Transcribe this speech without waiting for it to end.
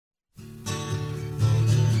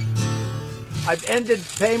I've ended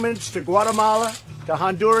payments to Guatemala, to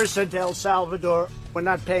Honduras, and to El Salvador. We're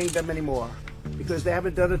not paying them anymore because they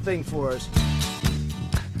haven't done a thing for us.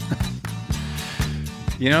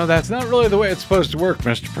 You know, that's not really the way it's supposed to work,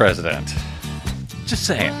 Mr. President. Just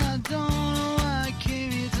saying. Well, I don't know why I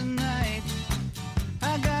came here tonight.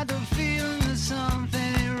 I got the feeling that something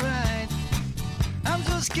ain't right. I'm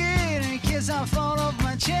so scared in case I fall off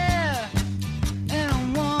my chair. And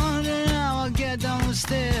I'm wondering how I'll get down the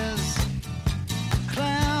stairs.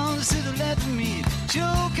 Clowns to the left of me,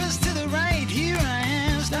 jokers to the right. Here I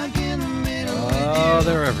am, stuck in the middle. Oh,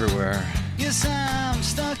 they're everywhere. Yes, I'm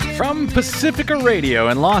stuck in From Pacifica Radio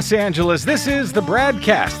in Los Angeles, this is the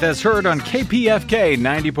BradCast, as heard on KPFK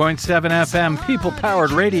 90.7 FM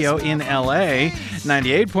People-Powered Radio in LA,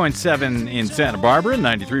 98.7 in Santa Barbara,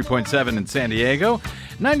 93.7 in San Diego,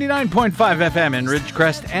 99.5 FM in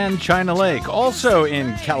Ridgecrest and China Lake. Also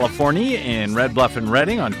in California, in Red Bluff and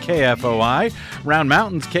Redding on KFOI, Round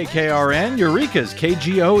Mountains KKRN, Eureka's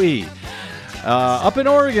KGOE. Up in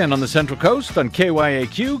Oregon on the Central Coast on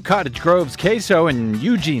KYAQ, Cottage Grove's KSO, and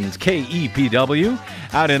Eugene's KEPW.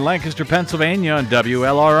 Out in Lancaster, Pennsylvania on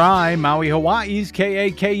WLRI, Maui, Hawaii's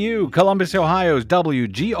KAKU, Columbus, Ohio's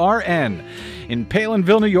WGRN. In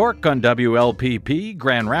Palinville, New York on WLPP,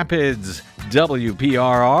 Grand Rapids,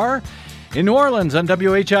 WPRR. In New Orleans on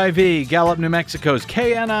WHIV, Gallup, New Mexico's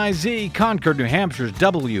KNIZ, Concord, New Hampshire's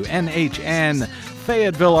WNHN,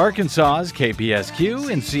 Fayetteville, Arkansas's KPSQ,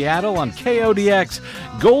 in Seattle on KODX,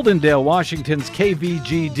 Goldendale, Washington's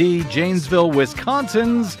KVGD, Janesville,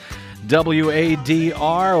 Wisconsin's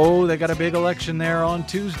WADR. Oh, they got a big election there on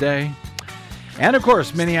Tuesday. And, of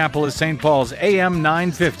course, Minneapolis, St. Paul's AM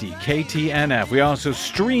 950, KTNF. We also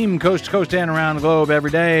stream coast to coast and around the globe every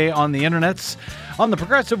day on the internets, on the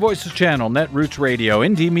Progressive Voices channel, Netroots Radio,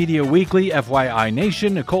 Indie Media Weekly, FYI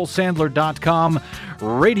Nation, NicoleSandler.com,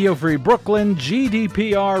 Radio Free Brooklyn,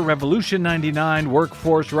 GDPR, Revolution 99,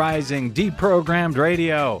 Workforce Rising, Deprogrammed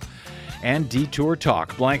Radio, and Detour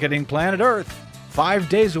Talk, blanketing planet Earth 5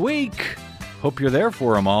 days a week. Hope you're there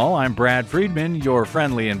for them all. I'm Brad Friedman, your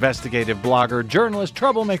friendly investigative blogger, journalist,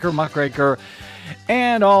 troublemaker, muckraker,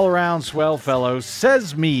 and all-around swell fellow,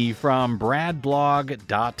 says me from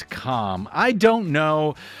bradblog.com. I don't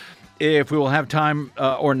know if we will have time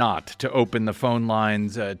or not to open the phone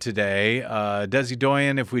lines today. Desi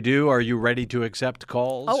Doyen, if we do, are you ready to accept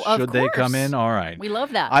calls? Oh, of Should course. they come in? All right. We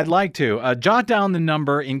love that. I'd like to. Jot down the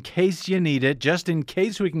number in case you need it, just in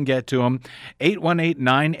case we can get to them.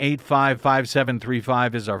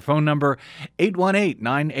 818-985-5735 is our phone number.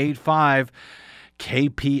 818-985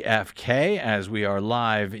 KPFK, as we are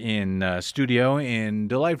live in studio in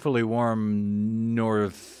delightfully warm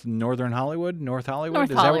northern Hollywood, North Hollywood.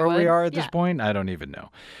 North Is that where we Hollywood, are at this point? I don't even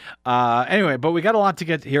know. Anyway, but we got a lot to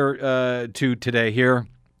get here to today here.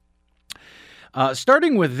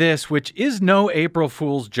 Starting with this, which is no April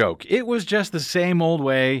Fool's joke. It was just the same old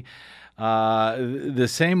way. The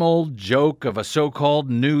same old joke of a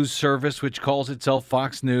so-called news service which calls itself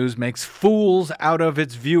Fox News makes fools out of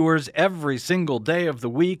its viewers every single day of the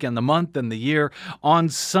week and the month and the year. On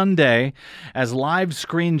Sunday, as live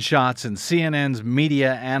screenshots and CNN's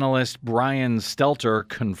media analyst Brian Stelter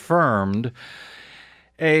confirmed,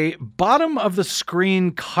 a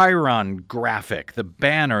bottom-of-the-screen Chiron graphic, the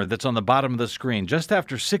banner that's on the bottom of the screen, just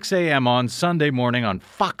after 6 a.m. on Sunday morning on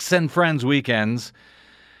Fox and Friends weekends,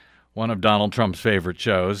 one of Donald Trump's favorite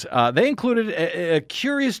shows, they included a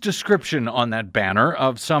curious description on that banner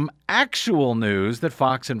of some actual news that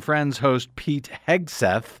Fox and Friends host Pete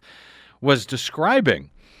Hegseth was describing.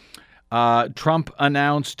 Trump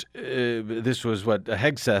announced, this was what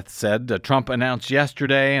Hegseth said, Trump announced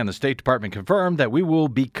yesterday, and the State Department confirmed that we will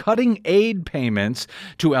be cutting aid payments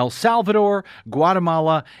to El Salvador,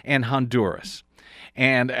 Guatemala, and Honduras.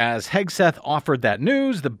 And as Hegseth offered that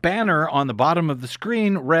news, the banner on the bottom of the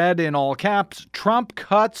screen read in all caps, Trump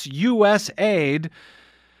cuts U.S. aid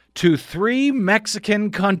to 3 Mexican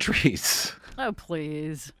countries. Oh,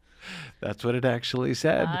 please. That's what it actually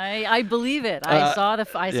said. I believe it. I saw the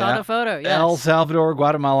photo. Yes. El Salvador,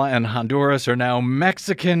 Guatemala, and Honduras are now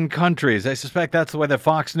Mexican countries. I suspect that's the way that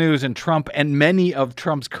Fox News and Trump and many of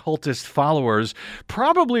Trump's cultist followers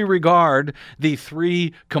probably regard the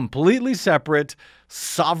 3 completely separate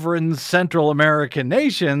sovereign Central American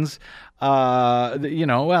nations.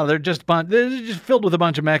 They're just filled with a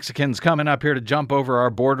bunch of Mexicans coming up here to jump over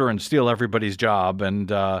our border and steal everybody's job. And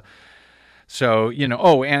and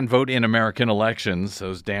vote in American elections,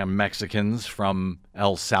 those damn Mexicans from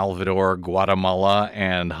El Salvador, Guatemala,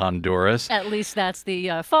 and Honduras. At least that's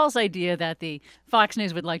the false idea that the Fox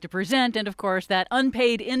News would like to present. And, of course, that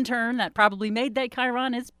unpaid intern that probably made that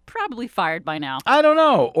chyron is probably fired by now. I don't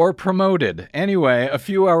know, or promoted. Anyway, a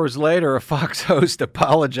few hours later, a Fox host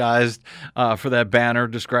apologized for that banner,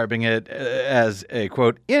 describing it as a,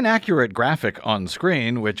 quote, inaccurate graphic on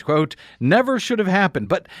screen, which, quote, never should have happened.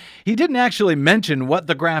 But he didn't actually mention what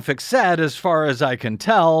the graphic said, as far as I can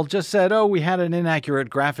tell. Just said, oh, we had an inaccurate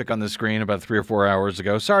graphic on the screen about 3 or 4 hours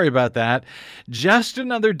ago. Sorry about that. Just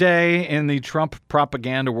another day in the Trump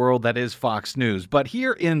propaganda world that is Fox News. But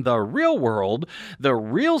here in the real world, the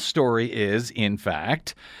real story is, in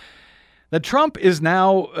fact, that Trump is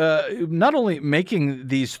now not only making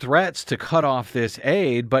these threats to cut off this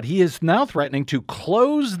aid, but he is now threatening to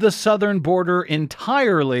close the southern border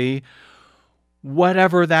entirely,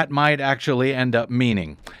 whatever that might actually end up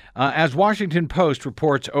meaning. As Washington Post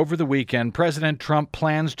reports over the weekend, President Trump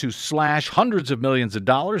plans to slash hundreds of millions of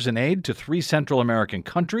dollars in aid to 3 Central American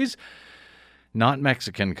countries, not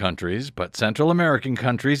Mexican countries, but Central American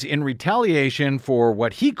countries, in retaliation for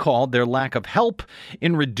what he called their lack of help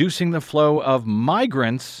in reducing the flow of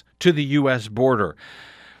migrants to the U.S. border.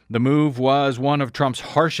 The move was one of Trump's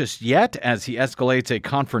harshest yet, as he escalates a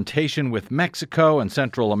confrontation with Mexico and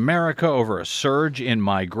Central America over a surge in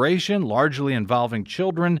migration, largely involving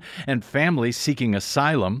children and families seeking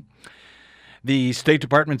asylum. The State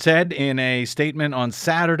Department said in a statement on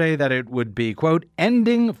Saturday that it would be, quote,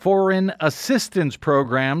 ending foreign assistance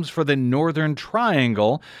programs for the Northern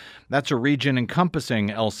Triangle. That's a region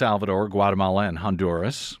encompassing El Salvador, Guatemala, and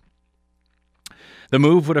Honduras. The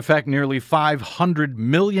move would affect nearly $500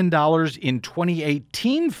 million in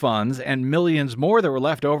 2018 funds and millions more that were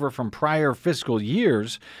left over from prior fiscal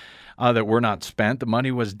years that were not spent. The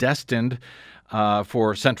money was destined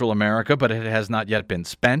for Central America, but it has not yet been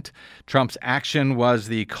spent. Trump's action was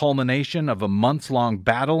the culmination of a months-long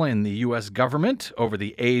battle in the U.S. government over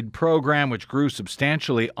the aid program, which grew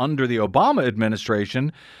substantially under the Obama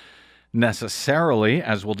administration, necessarily,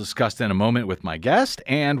 as we'll discuss in a moment with my guest,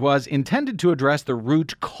 and was intended to address the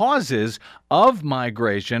root causes of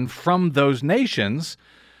migration from those nations,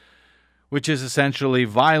 which is essentially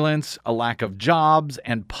violence, a lack of jobs,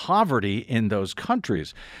 and poverty in those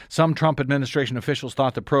countries. Some Trump administration officials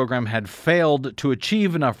thought the program had failed to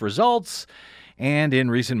achieve enough results, and in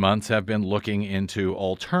recent months have been looking into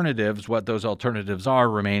alternatives. What those alternatives are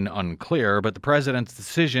remain unclear, but the president's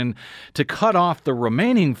decision to cut off the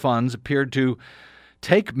remaining funds appeared to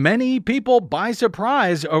take many people by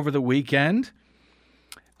surprise over the weekend.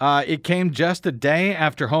 It came just a day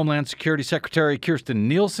after Homeland Security Secretary Kirstjen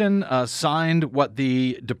Nielsen signed what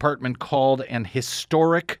the department called an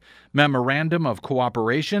historic memorandum of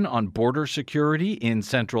cooperation on border security in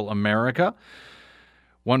Central America.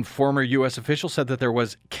 One former U.S. official said that there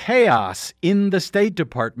was chaos in the State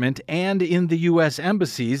Department and in the U.S.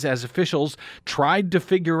 embassies as officials tried to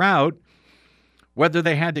figure out whether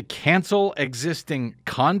they had to cancel existing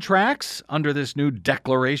contracts under this new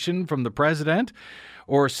declaration from the president,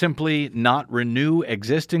 or simply not renew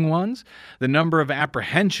existing ones. The number of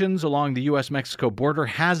apprehensions along the U.S.-Mexico border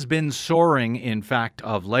has been soaring, in fact,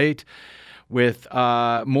 of late, with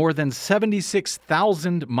more than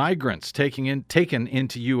 76,000 migrants taken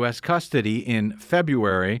into U.S. custody in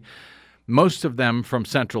February, most of them from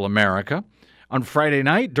Central America. On Friday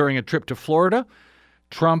night, during a trip to Florida,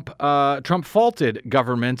 Trump faulted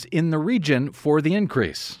governments in the region for the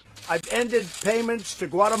increase. I've ended payments to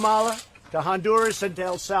Guatemala, to Honduras, and to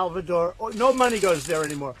El Salvador. No money goes there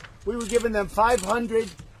anymore. We were giving them $500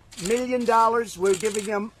 million. We were giving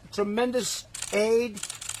them tremendous aid.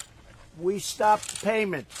 We stopped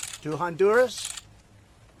payment to Honduras,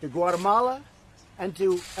 to Guatemala, and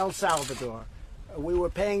to El Salvador. We were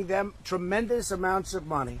paying them tremendous amounts of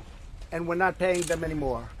money, and we're not paying them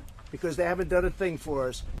anymore because they haven't done a thing for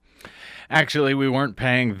us. Actually, we weren't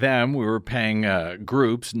paying them. We were paying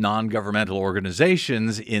groups, non-governmental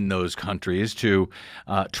organizations in those countries to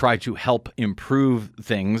try to help improve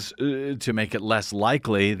things to make it less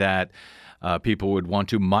likely that people would want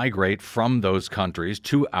to migrate from those countries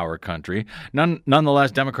to our country. Nonetheless,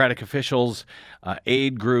 Democratic officials,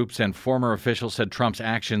 aid groups, and former officials said Trump's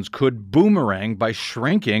actions could boomerang by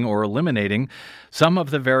shrinking or eliminating some of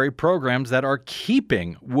the very programs that are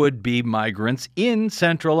keeping would-be migrants in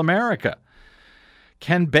Central America.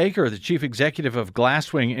 Ken Baker, the chief executive of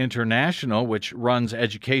Glasswing International, which runs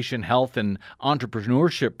education, health, and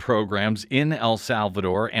entrepreneurship programs in El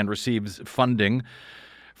Salvador and receives funding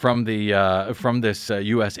from this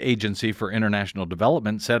U.S. Agency for International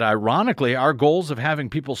Development, said, ironically, our goals of having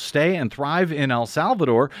people stay and thrive in El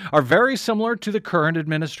Salvador are very similar to the current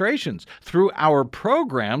administration's. Through our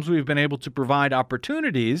programs, we've been able to provide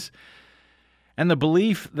opportunities and the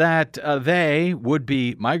belief that they,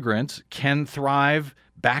 would-be migrants, can thrive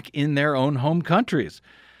back in their own home countries.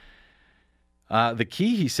 The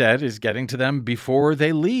key, he said, is getting to them before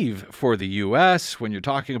they leave for the U.S. When you're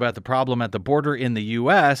talking about the problem at the border in the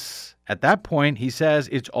U.S., at that point, he says,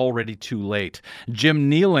 it's already too late. Jim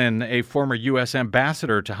Nealon, a former U.S.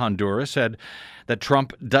 ambassador to Honduras, said that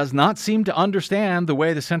Trump does not seem to understand the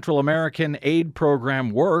way the Central American aid program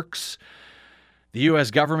works. The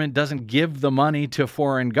U.S. government doesn't give the money to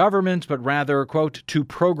foreign governments, but rather, quote, to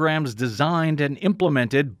programs designed and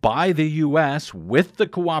implemented by the U.S. with the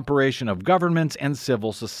cooperation of governments and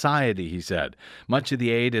civil society, he said. Much of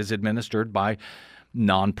the aid is administered by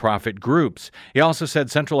nonprofit groups. He also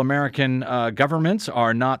said Central American governments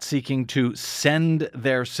are not seeking to send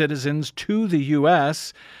their citizens to the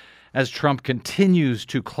U.S., as Trump continues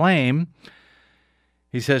to claim.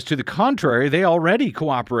 He says, to the contrary, they already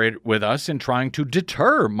cooperate with us in trying to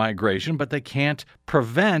deter migration, but they can't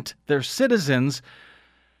prevent their citizens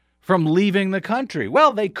from leaving the country.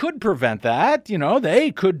 Well, they could prevent that. You know,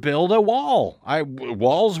 they could build a wall.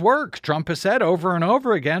 Walls work, Trump has said over and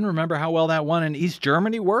over again. Remember how well that one in East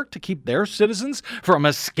Germany worked to keep their citizens from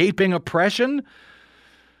escaping oppression?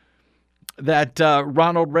 That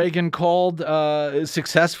Ronald Reagan called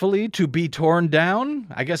successfully to be torn down.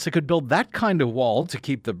 I guess they could build that kind of wall to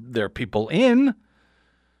keep their people in.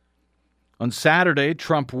 On Saturday,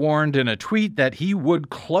 Trump warned in a tweet that he would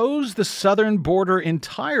close the southern border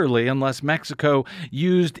entirely unless Mexico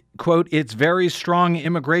used, quote, its very strong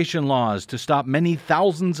immigration laws to stop many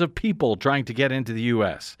thousands of people trying to get into the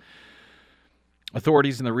U.S.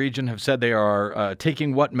 Authorities in the region have said they are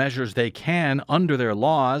taking what measures they can under their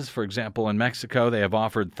laws. For example, in Mexico, they have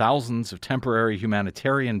offered thousands of temporary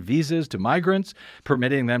humanitarian visas to migrants,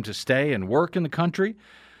 permitting them to stay and work in the country.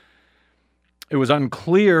 It was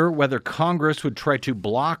unclear whether Congress would try to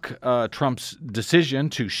block Trump's decision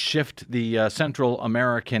to shift the Central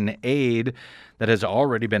American aid that has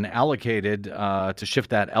already been allocated to shift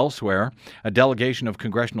that elsewhere. A delegation of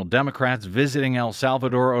congressional Democrats visiting El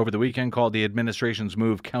Salvador over the weekend called the administration's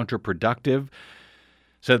move counterproductive,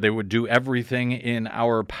 said they would do everything in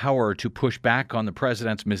our power to push back on the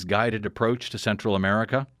president's misguided approach to Central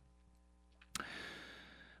America.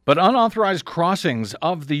 But unauthorized crossings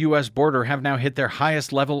of the U.S. border have now hit their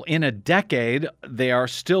highest level in a decade. They are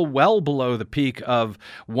still well below the peak of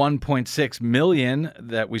 1.6 million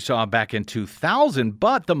that we saw back in 2000,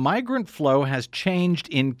 but the migrant flow has changed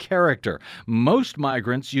in character. Most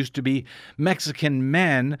migrants used to be Mexican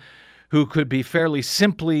men who could be fairly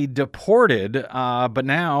simply deported, but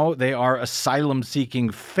now they are asylum-seeking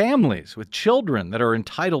families with children that are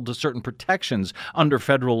entitled to certain protections under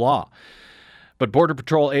federal law. But Border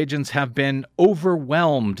Patrol agents have been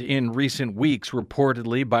overwhelmed in recent weeks,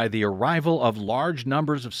 reportedly by the arrival of large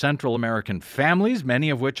numbers of Central American families, many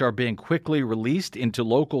of which are being quickly released into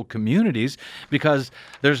local communities because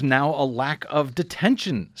there's now a lack of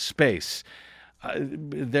detention space.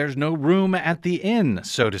 There's no room at the inn,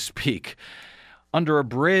 so to speak. Under a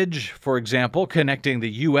bridge, for example, connecting the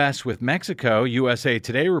U.S. with Mexico, USA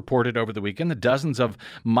Today reported over the weekend that dozens of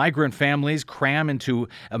migrant families cram into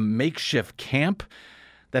a makeshift camp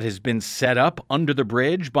that has been set up under the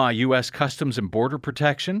bridge by U.S. Customs and Border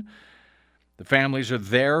Protection. The families are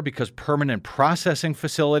there because permanent processing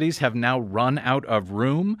facilities have now run out of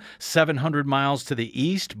room. 700 miles to the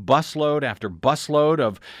east, busload after busload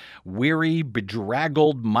of weary,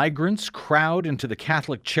 bedraggled migrants crowd into the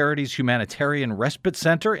Catholic Charities Humanitarian Respite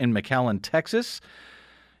Center in McAllen, Texas.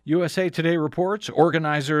 USA Today reports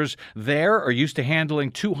organizers there are used to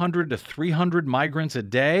handling 200 to 300 migrants a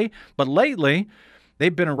day, but lately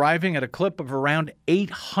they've been arriving at a clip of around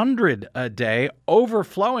 800 a day,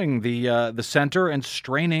 overflowing the center and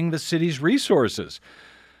straining the city's resources.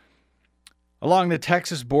 Along the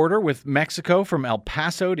Texas border with Mexico, from El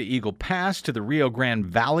Paso to Eagle Pass to the Rio Grande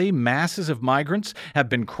Valley, masses of migrants have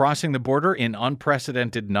been crossing the border in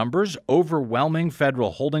unprecedented numbers, overwhelming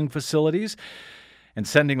federal holding facilities and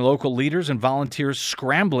sending local leaders and volunteers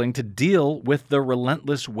scrambling to deal with the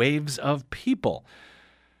relentless waves of people.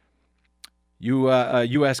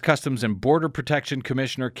 U.S. Customs and Border Protection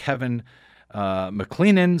Commissioner Kevin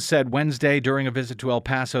McLennan said Wednesday during a visit to El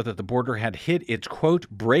Paso that the border had hit its, quote,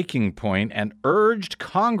 breaking point and urged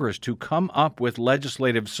Congress to come up with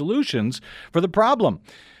legislative solutions for the problem.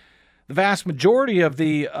 The vast majority of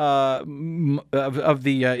the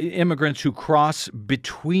immigrants who cross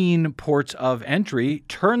between ports of entry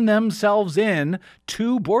turn themselves in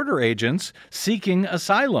to border agents seeking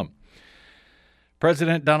asylum.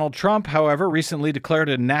 President Donald Trump, however, recently declared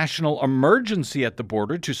a national emergency at the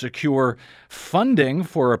border to secure funding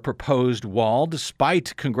for a proposed wall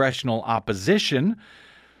despite congressional opposition.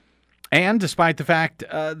 And despite the fact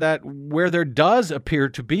that where there does appear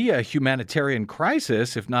to be a humanitarian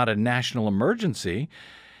crisis, if not a national emergency,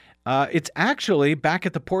 it's actually back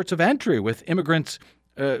at the ports of entry with immigrants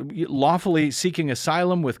lawfully seeking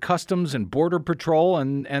asylum with Customs and Border Patrol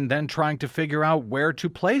and then trying to figure out where to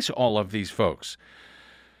place all of these folks.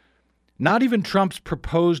 Not even Trump's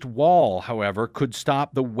proposed wall, however, could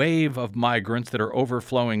stop the wave of migrants that are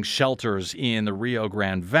overflowing shelters in the Rio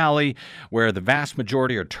Grande Valley, where the vast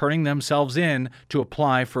majority are turning themselves in to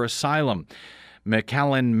apply for asylum.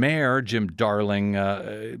 McAllen Mayor Jim Darling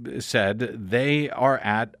said they are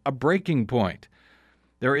at a breaking point.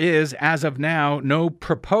 There is, as of now, no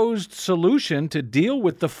proposed solution to deal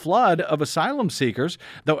with the flood of asylum seekers,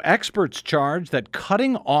 though experts charge that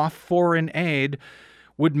cutting off foreign aid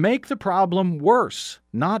would make the problem worse,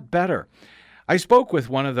 not better. I spoke with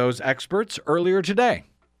one of those experts earlier today.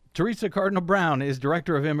 Theresa Cardinal Brown is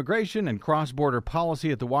Director of Immigration and Cross-Border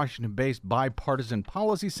Policy at the Washington-based Bipartisan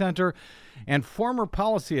Policy Center and former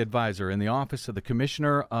policy advisor in the Office of the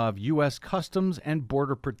Commissioner of U.S. Customs and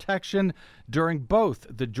Border Protection during both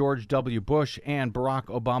the George W. Bush and Barack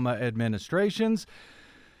Obama administrations.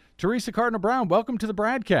 Theresa Cardinal Brown, welcome to the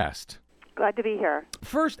BradCast. Glad to be here.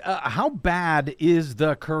 First, how bad is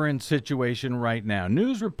the current situation right now?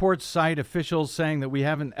 News reports cite officials saying that we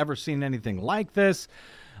haven't ever seen anything like this.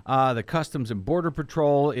 The Customs and Border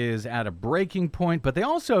Patrol is at a breaking point, but they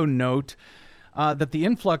also note that the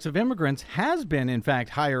influx of immigrants has been, in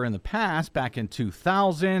fact, higher in the past, back in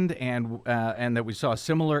 2000, and that we saw a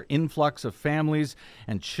similar influx of families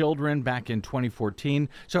and children back in 2014.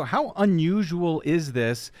 So how unusual is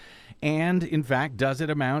this? And, in fact, does it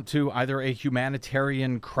amount to either a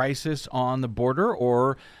humanitarian crisis on the border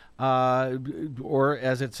or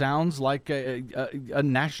as it sounds like a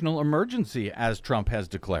national emergency, as Trump has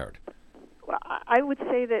declared? Well, I would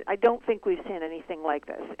say that I don't think we've seen anything like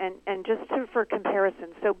this. And just for comparison,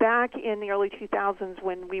 so back in the early 2000s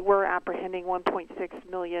when we were apprehending 1.6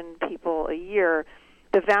 million people a year,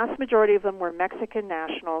 the vast majority of them were Mexican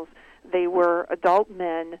nationals. They were adult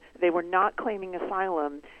men. They were not claiming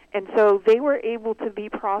asylum. And so they were able to be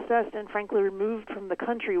processed and, frankly, removed from the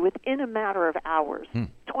country within a matter of hours,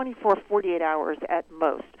 24, 48 hours at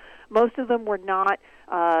most. Most of them were not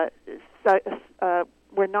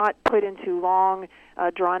put into long,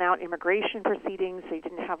 drawn-out immigration proceedings. They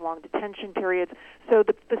didn't have long detention periods. So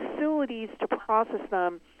the facilities to process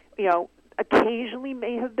them, occasionally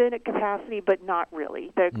may have been at capacity, but not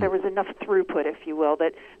really. There was enough throughput, if you will,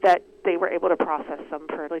 that they were able to process them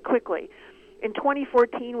fairly quickly. In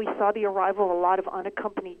 2014, we saw the arrival of a lot of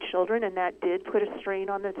unaccompanied children, and that did put a strain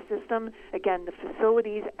on the system. Again, the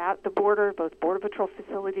facilities at the border, both Border Patrol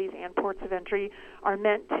facilities and ports of entry, are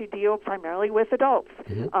meant to deal primarily with adults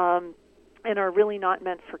and are really not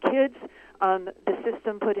meant for kids. The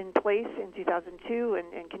system put in place in 2002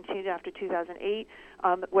 and continued after 2008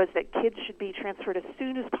 was that kids should be transferred as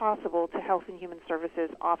soon as possible to Health and Human Services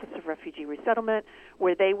Office of Refugee Resettlement,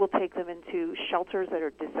 where they will take them into shelters that are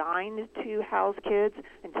designed to house kids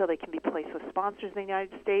until they can be placed with sponsors in the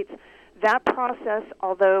United States. That process,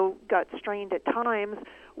 although got strained at times,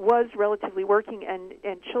 was relatively working, and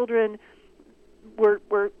children were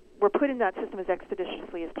put in that system as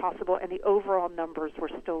expeditiously as possible, and the overall numbers were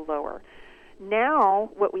still lower.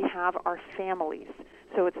 Now what we have are families.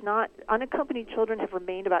 So it's not, unaccompanied children have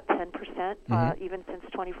remained about 10% even since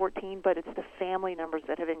 2014, but it's the family numbers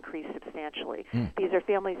that have increased substantially. These are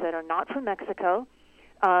families that are not from Mexico,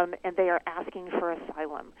 and they are asking for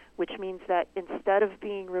asylum, which means that instead of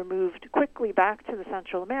being removed quickly back to the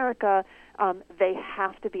Central America, they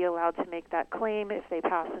have to be allowed to make that claim if they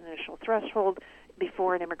pass an initial threshold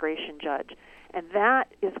before an immigration judge. And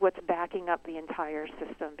that is what's backing up the entire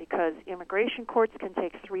system, because immigration courts can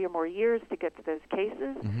take 3 or more years to get to those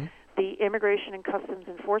cases. The Immigration and Customs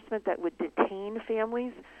Enforcement that would detain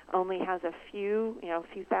families only has a few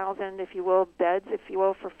thousand, if you will, beds, if you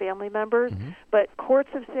will, for family members. But courts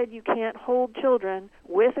have said you can't hold children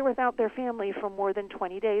with or without their family for more than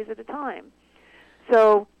 20 days at a time.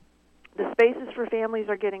 So the spaces for families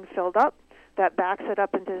are getting filled up. That backs it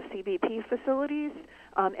up into CBP facilities,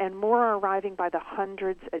 and more are arriving by the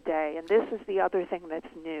hundreds a day. And this is the other thing that's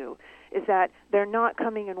new, is that they're not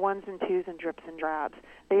coming in ones and twos and drips and drabs.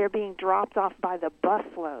 They are being dropped off by the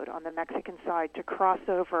busload on the Mexican side to cross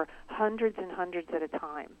over hundreds and hundreds at a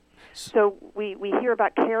time. So we hear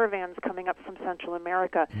about caravans coming up from Central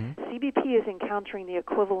America. CBP is encountering the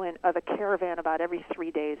equivalent of a caravan about every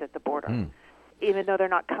 3 days at the border. even though they're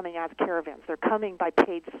not coming as caravans. They're coming by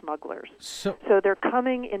paid smugglers. So they're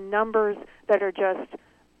coming in numbers that are just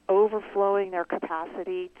overflowing their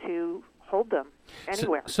capacity to hold them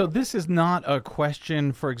anywhere. So this is not a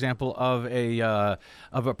question, for example, of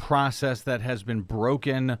a process that has been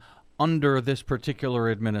broken under this particular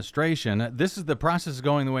administration. This is the process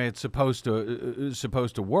going the way it's supposed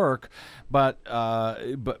to work, but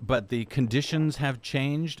the conditions have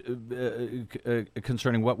changed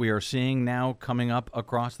concerning what we are seeing now coming up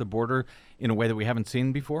across the border in a way that we haven't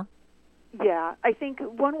seen before. Yeah, I think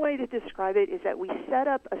one way to describe it is that we set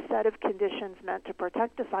up a set of conditions meant to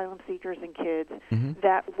protect asylum seekers and kids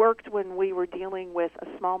that worked when we were dealing with a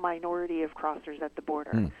small minority of crossers at the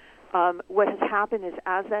border. What has happened is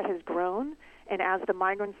as that has grown, and as the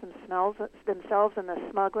migrants themselves and the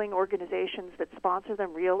smuggling organizations that sponsor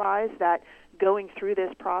them realize that going through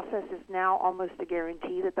this process is now almost a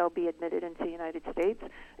guarantee that they'll be admitted into the United States,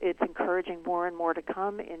 it's encouraging more and more to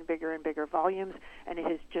come in bigger and bigger volumes, and it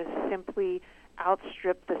has just simply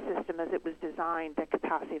outstripped the system as it was designed, the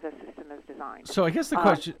capacity of the system is designed. So I guess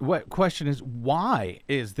the question is, why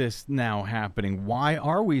is this now happening? Why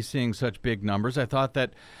are we seeing such big numbers? I thought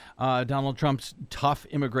that Donald Trump's tough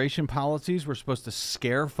immigration policies were supposed to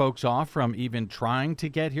scare folks off from even trying to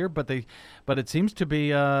get here, but it seems to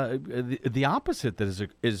be the opposite that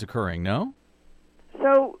is occurring, no?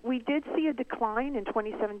 So we did see a decline in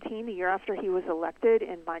 2017, the year after he was elected,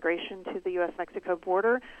 in migration to the U.S.-Mexico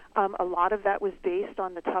border. A lot of that was based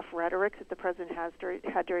on the tough rhetoric that the president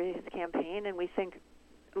had during his campaign, and we think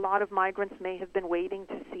a lot of migrants may have been waiting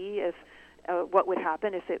to see if what would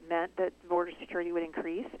happen if it meant that border security would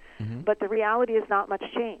increase. But the reality is not much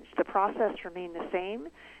changed. The process remained the same,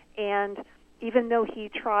 and even though he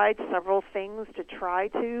tried several things to try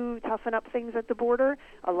to toughen up things at the border,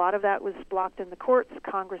 a lot of that was blocked in the courts.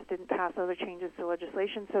 Congress didn't pass other changes to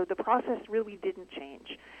legislation, so the process really didn't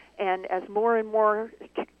change. And as more and more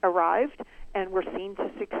arrived and were seen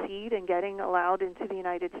to succeed in getting allowed into the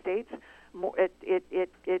United States,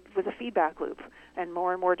 it was a feedback loop, and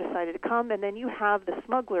more decided to come. And then you have the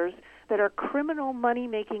smugglers that are criminal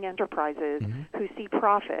money-making enterprises who see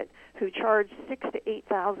profit, who charge $6,000 to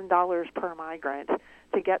 $8,000 per migrant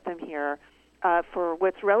to get them here for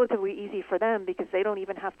what's relatively easy for them because they don't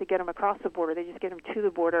even have to get them across the border. They just get them to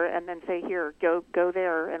the border and then say, here, go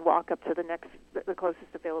there and walk up to the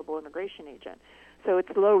closest available immigration agent. So it's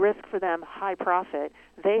low risk for them, high profit.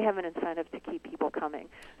 They have an incentive to keep people coming.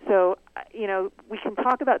 So, we can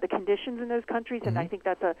talk about the conditions in those countries, and I think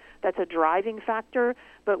that's a driving factor,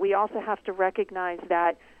 but we also have to recognize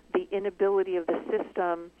that the inability of the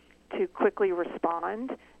system to quickly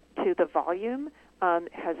respond to the volume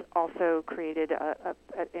has also created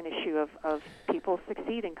an issue of people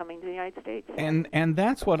succeeding coming to the United States. And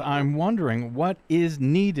that's what I'm wondering. What is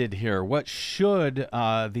needed here? What should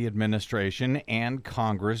the administration and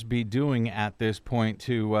Congress be doing at this point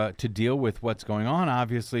to deal with what's going on?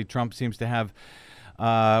 Obviously, Trump seems to have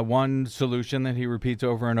one solution that he repeats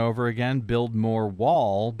over and over again: build more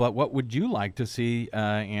wall. But what would you like to see,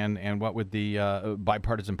 and what would the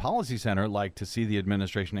Bipartisan Policy Center like to see the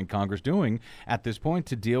administration and Congress doing at this point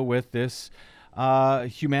to deal with this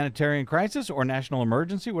humanitarian crisis or national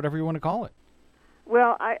emergency, whatever you want to call it?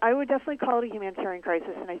 Well, I would definitely call it a humanitarian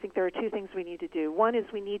crisis, and I think there are two things we need to do. One is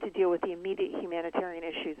we need to deal with the immediate humanitarian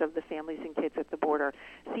issues of the families and kids at the border.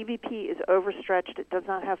 CBP is overstretched. It does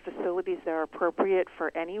not have facilities that are appropriate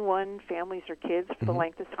for anyone, families or kids, for the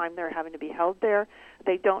length of time they're having to be held there.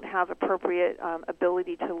 They don't have appropriate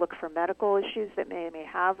ability to look for medical issues that they may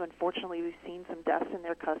have. Unfortunately, we've seen some deaths in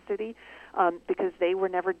their custody because they were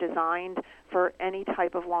never designed for any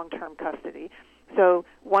type of long-term custody. So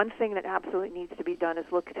one thing that absolutely needs to be done is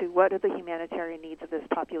look to what are the humanitarian needs of this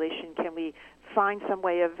population. Can we find some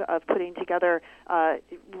way of putting together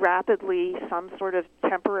rapidly some sort of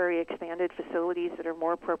temporary expanded facilities that are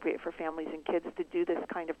more appropriate for families and kids to do this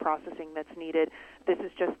kind of processing that's needed? This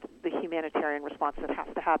is just the humanitarian response that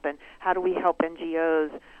has to happen. How do we help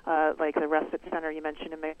NGOs like the Respite Center you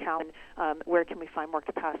mentioned in McAllen? Where can we find more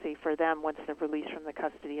capacity for them once they're released from the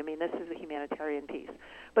custody? I mean, this is the humanitarian piece.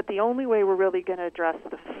 But the only way we're really going to address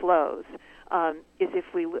the flows is if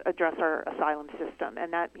we address our asylum system,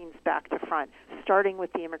 and that means back to front, starting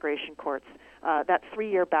with the immigration courts. That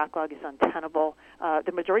 3-year backlog is untenable.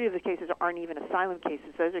 The majority of the cases aren't even asylum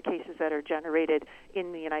cases. Those are cases that are generated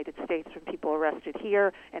in the United States from people arrested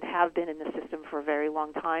here and have been in the system for a very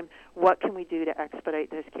long time. What can we do to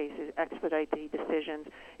expedite those cases, expedite the decisions?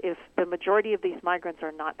 If the majority of these migrants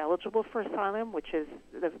are not eligible for asylum, which is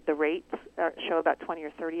the rates show about 20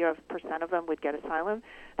 or 30% of them would get asylum,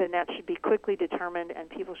 then that should be quickly determined and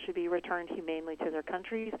people should be returned humanely to their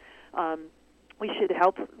countries. We should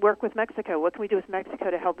work with Mexico. What can we do with Mexico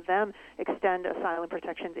to help them extend asylum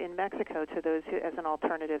protections in Mexico to those who, as an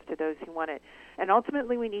alternative to those who want it? And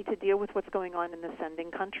ultimately, we need to deal with what's going on in the sending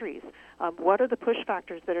countries. What are the push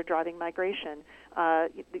factors that are driving migration?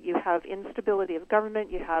 You have instability of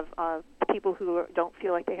government. You have people who don't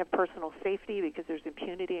feel like they have personal safety because there's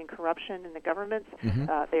impunity and corruption in the governments.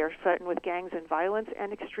 They are threatened with gangs and violence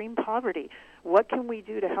and extreme poverty. What can we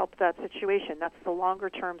do to help that situation? That's the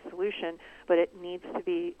longer-term solution, but it needs to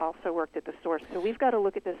be also worked at the source. So we've got to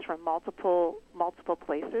look at this from multiple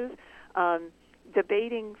places.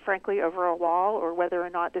 Debating, frankly, over a wall or whether or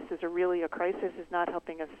not this is really a crisis is not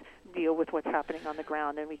helping us deal with what's happening on the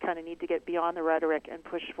ground, and we kind of need to get beyond the rhetoric and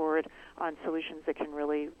push forward on solutions that can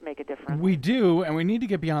really make a difference. We do, and we need to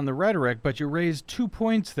get beyond the rhetoric, but you raised 2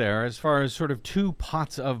 points there as far as sort of 2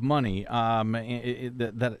 pots of money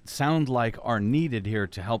that sound like are needed here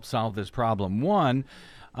to help solve this problem. One,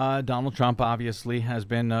 Donald Trump obviously has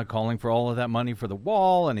been calling for all of that money for the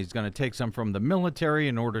wall, and he's going to take some from the military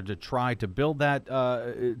in order to try to build that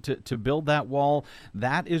to build that wall.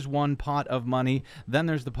 That is one pot of money. Then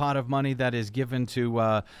there's the pot of money that is given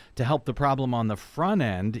to help the problem on the front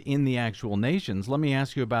end in the actual nations. Let me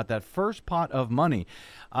ask you about that first pot of money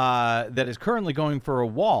that is currently going for a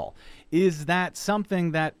wall. Is that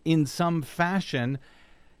something that in some fashion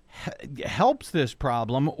helps this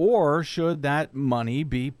problem, or should that money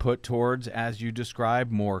be put towards, as you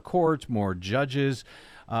described, more courts, more judges,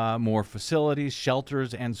 more facilities,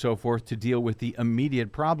 shelters, and so forth to deal with the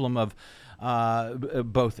immediate problem of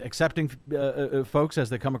both accepting folks as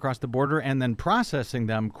they come across the border and then processing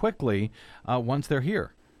them quickly once they're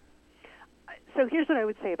here? So here's what I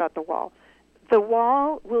would say about the wall. The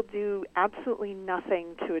wall will do absolutely nothing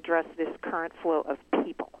to address this current flow of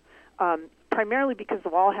people. Primarily because the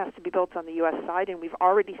wall has to be built on the U.S. side, and we've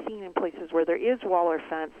already seen in places where there is wall or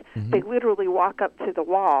fence, they literally walk up to the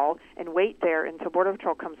wall and wait there until Border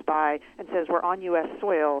Patrol comes by and says, we're on U.S.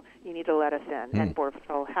 soil, you need to let us in, and Border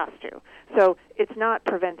Patrol has to. So it's not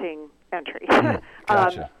preventing entry.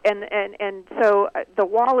 Gotcha. And so the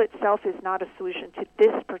wall itself is not a solution to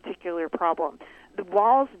this particular problem. The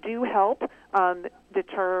walls do help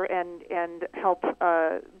deter and help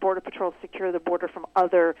Border Patrol secure the border from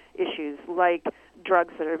other issues like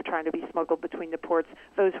drugs that are trying to be smuggled between the ports,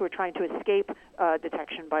 those who are trying to escape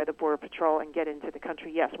detection by the Border Patrol and get into the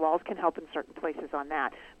country. Yes, walls can help in certain places on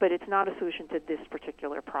that, but it's not a solution to this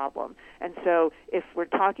particular problem. And so if we're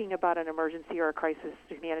talking about an emergency or a crisis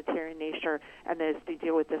of humanitarian nature and this to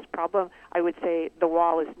deal with this problem, I would say the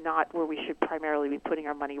wall is not where we should primarily be putting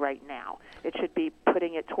our money right now. It should be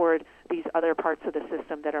putting it toward these other parts of the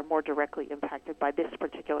system that are more directly impacted by this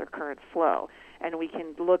particular current flow. And we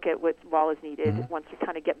can look at what wall is needed once we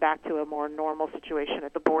kind of get back to a more normal situation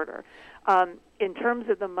at the border. In terms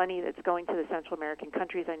of the money that's going to the Central American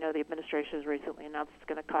countries, I know the administration has recently announced it's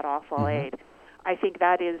going to cut off all aid. I think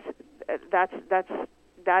that is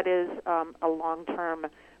a long-term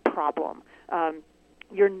problem.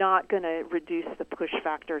 You're not going to reduce the push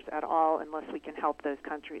factors at all unless we can help those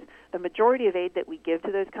countries. The majority of aid that we give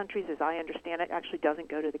to those countries, as I understand it, actually doesn't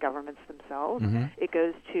go to the governments themselves. It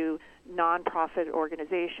goes to nonprofit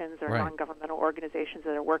organizations or non-governmental organizations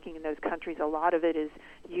that are working in those countries. A lot of it is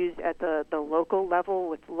used at the local level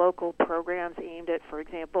with local programs aimed at, for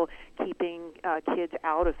example, keeping kids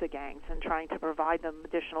out of the gangs and trying to provide them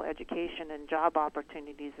additional education and job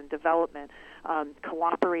opportunities and development,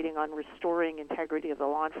 cooperating on restoring integrity of the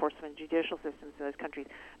law enforcement and judicial systems in those countries.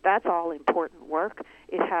 That's all important work.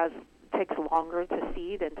 It takes longer to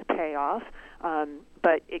seed and to pay off,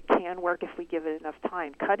 but it can work if we give it enough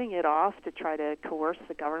time. Cutting it off to try to coerce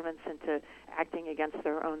the governments into acting against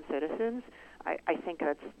their own citizens, I think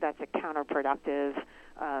that's a counterproductive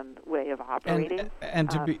way of operating. And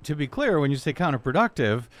to be clear, when you say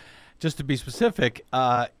counterproductive, just to be specific,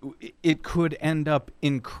 it could end up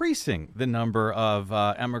increasing the number of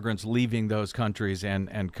immigrants leaving those countries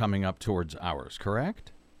and coming up towards ours,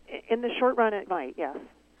 correct? In the short run, it might, yes.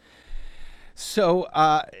 So,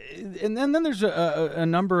 and then there's a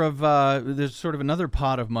number of, there's sort of another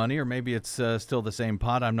pot of money, or maybe it's still the same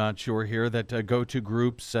pot, I'm not sure here, that go to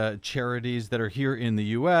groups, charities that are here in the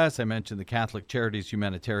U.S. I mentioned the Catholic Charities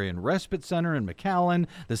Humanitarian Respite Center in McAllen,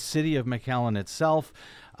 the city of McAllen itself,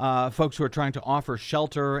 folks who are trying to offer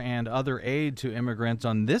shelter and other aid to immigrants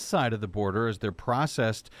on this side of the border as they're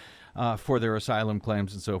processed for their asylum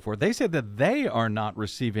claims and so forth. They say that they are not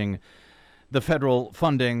receiving the federal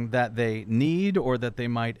funding that they need or that they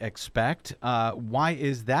might expect. Why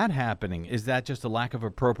is that happening? Is that just a lack of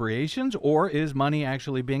appropriations, or is money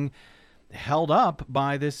actually being held up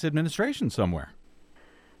by this administration somewhere?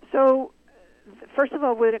 So first of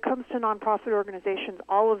all, when it comes to nonprofit organizations,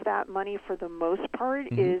 all of that money, for the most part,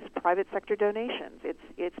 is private sector donations.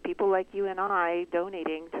 It's people like you and I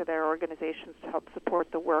donating to their organizations to help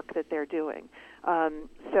support the work that they're doing.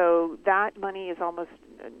 So that money is almost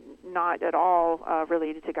not at all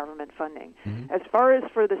related to government funding. As far as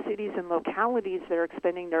for the cities and localities that are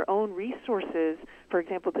expending their own resources, for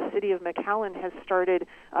example, the city of McAllen has started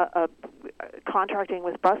contracting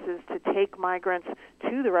with buses to take migrants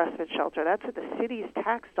to the respite shelter. That's with the city's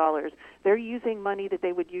tax dollars. They're using money that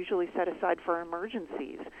they would usually set aside for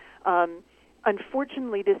emergencies.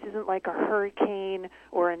 Unfortunately, this isn't like a hurricane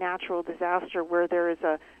or a natural disaster where there is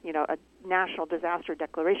a national disaster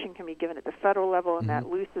declaration can be given at the federal level, and that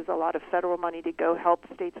looses a lot of federal money to go help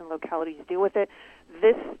states and localities deal with it.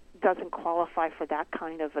 This doesn't qualify for that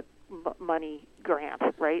kind of a money grant,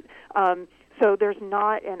 right? So there's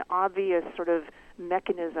not an obvious sort of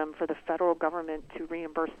mechanism for the federal government to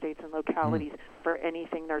reimburse states and localities for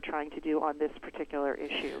anything they're trying to do on this particular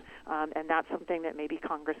issue. And that's something that maybe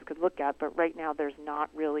Congress could look at, but right now there's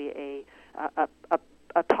not really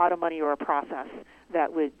a pot of money or a process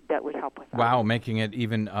that would help with that. Wow, making it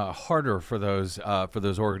even harder for those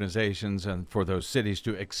organizations and for those cities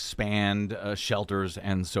to expand shelters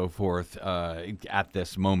and so forth at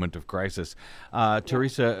this moment of crisis.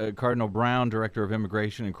 Theresa Cardinal Brown, Director of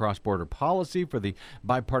Immigration and Cross-Border Policy for the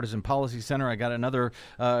Bipartisan Policy Center. I got another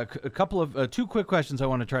couple of two quick questions I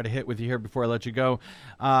want to try to hit with you here before I let you go.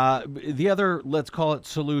 The other, let's call it,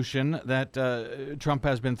 solution that Trump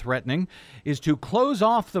has been threatening is to close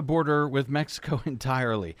off the border with Mexico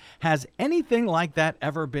entirely. Has anything like that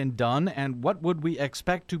ever been done, and what would we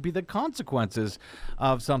expect to be the consequences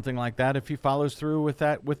of something like that if he follows through with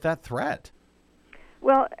that threat?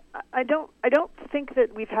 Well, I don't think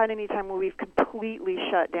that we've had any time where we've completely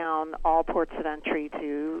shut down all ports of entry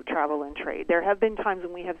to travel and trade. There have been times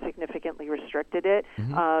when we have significantly restricted it.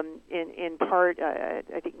 In part, I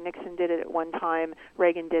think Nixon did it at one time.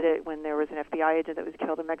 Reagan did it when there was an FBI agent that was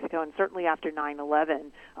killed in Mexico, and certainly after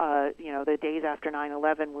 9/11, the days after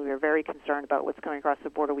 9/11, we were very concerned about what's coming across the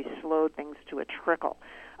border. We slowed things to a trickle.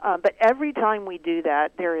 But every time we do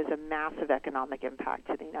that, there is a massive economic impact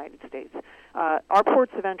to the United States. Our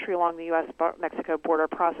ports of entry along the U.S.-Mexico border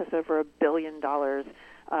process over $1 billion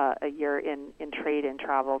a year in trade and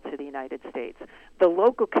travel to the United States. The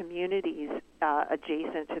local communities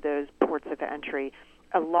adjacent to those ports of entry,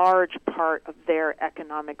 a large part of their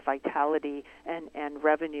economic vitality and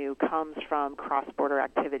revenue comes from cross-border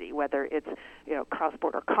activity, whether it's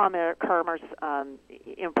cross-border commerce,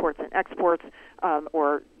 imports and exports,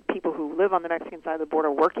 or people who live on the Mexican side of the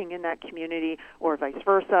border working in that community, or vice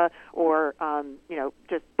versa, or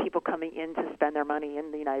just people coming in to spend their money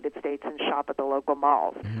in the United States and shop at the local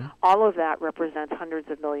malls. All of that represents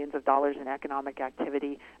hundreds of millions of dollars in economic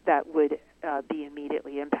activity that would be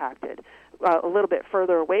immediately impacted. A little bit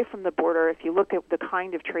further away from the border, if you look at the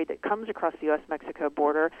kind of trade that comes across the U.S.-Mexico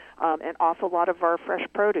border, an awful lot of our fresh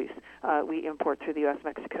produce we import through the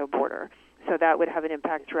U.S.-Mexico border. So that would have an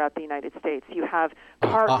impact throughout the United States. You have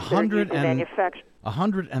parts that are used in manufacturing.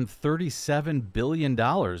 $137 billion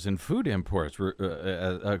in food imports,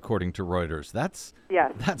 according to Reuters. That's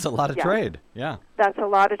a lot of trade. Yeah. That's a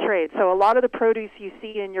lot of trade. So a lot of the produce you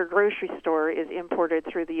see in your grocery store is imported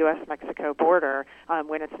through the U.S.-Mexico border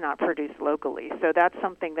when it's not produced locally. So that's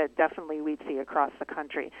something that definitely we'd see across the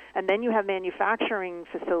country. And then you have manufacturing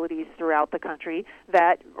facilities throughout the country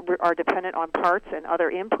that are dependent on parts and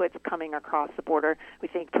other inputs coming across the border. We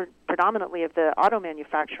think predominantly of the auto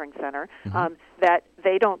manufacturing center, that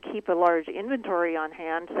they don't keep a large inventory on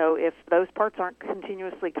hand. So if those parts aren't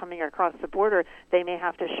continuously coming across the border, they may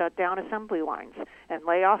have to shut down assembly lines and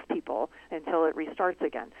lay off people until it restarts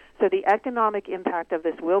again. So the economic impact of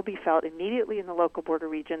this will be felt immediately in the local border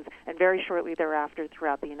regions and very shortly thereafter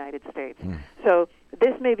throughout the United States. So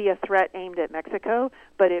this may be a threat aimed at Mexico,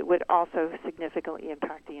 but it would also significantly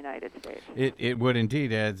impact the United States. It would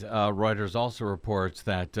indeed, as Reuters also reports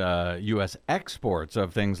that U.S. exports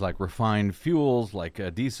of things like refined fuels, like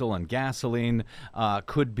diesel and gasoline,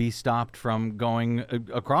 could be stopped from going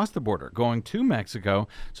across the border, going to Mexico.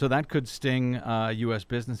 So that could sting U.S.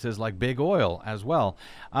 businesses like big oil as well.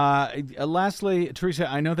 Lastly, Theresa,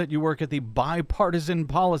 I know that you work at the Bipartisan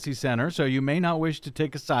Policy Center, so you may not wish to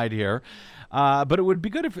take a side here. But it would be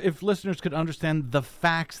good if listeners could understand the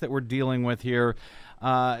facts that we're dealing with here.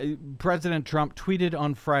 President Trump tweeted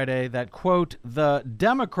on Friday that, quote, "The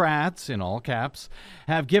Democrats, in all caps,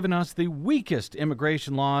 have given us the weakest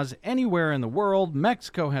immigration laws anywhere in the world.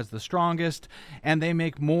 Mexico has the strongest, and they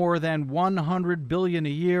make more than $100 billion a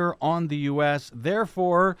year on the U.S.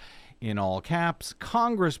 Therefore, in all caps,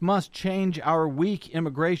 Congress must change our weak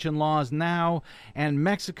immigration laws now, and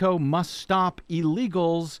Mexico must stop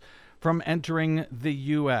illegals from entering the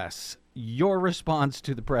U.S. Your response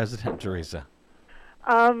to the president, Theresa?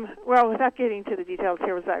 Well, without getting to the details,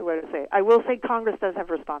 here was what I would say. I will say Congress does have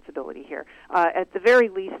responsibility here. At the very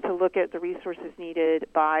least, to look at the resources needed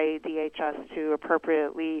by DHS to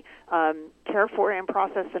appropriately care for and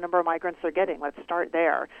process the number of migrants they're getting. Let's start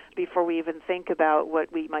there before we even think about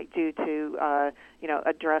what we might do to,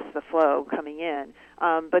 address the flow coming in.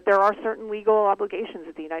 But there are certain legal obligations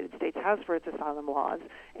that the United States has for its asylum laws.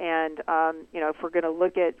 And, if we're going to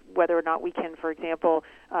look at whether or not we can, for example,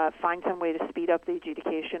 find some way to speed up the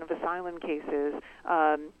adjudication of asylum cases,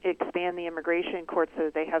 expand the immigration courts so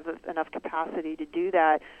that they have enough capacity to do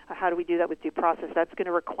that, how do we do that with due process? That's going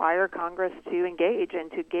to require Congress to engage and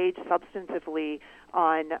to engage substantively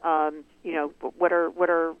on, what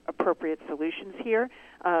are appropriate solutions here.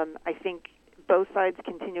 I think both sides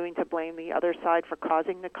continuing to blame the other side for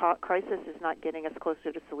causing the crisis is not getting us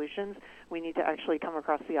closer to solutions. We need to actually come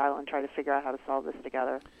across the aisle and try to figure out how to solve this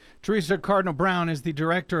together. Theresa Cardinal Brown is the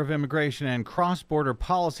Director of Immigration and Cross-Border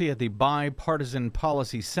Policy at the Bipartisan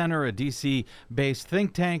Policy Center, a D.C.-based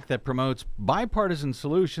think tank that promotes bipartisan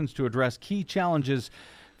solutions to address key challenges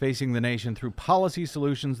facing the nation through policy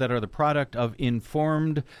solutions that are the product of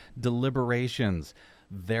informed deliberations.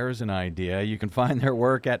 There's an idea. You can find their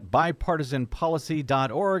work at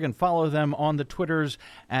bipartisanpolicy.org and follow them on the Twitters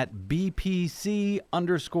at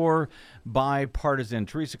BPC_bipartisan.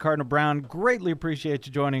 Theresa Cardinal Brown, greatly appreciate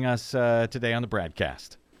you joining us today on the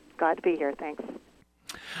BradCast. Glad to be here. Thanks.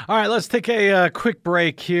 All right, let's take a quick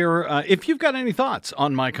break here. If you've got any thoughts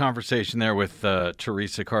on my conversation there with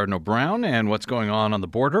Theresa Cardinal Brown and what's going on the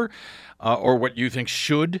border, or what you think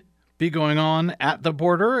should be going on at the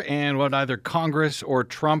border and what either Congress or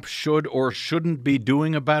Trump should or shouldn't be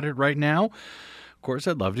doing about it right now, of course,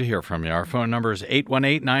 I'd love to hear from you. Our phone number is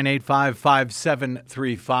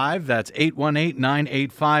 818-985-5735. That's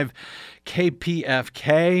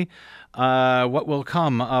 818-985-KPFK. What will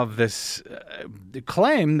come of this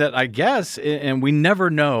claim that I guess, and we never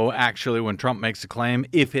know actually when Trump makes a claim,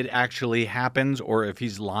 if it actually happens or if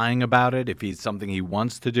he's lying about it, if he's something he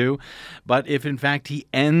wants to do. But if in fact he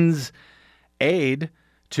ends aid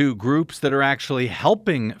to groups that are actually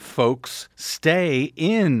helping folks stay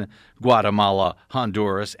in Guatemala,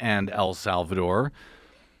 Honduras, and El Salvador,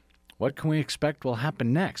 what can we expect will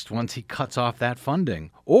happen next once he cuts off that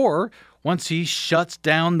funding? Or once he shuts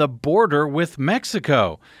down the border with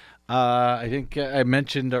Mexico? I think I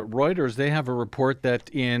mentioned Reuters. They have a report that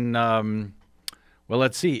in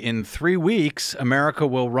 3 weeks, America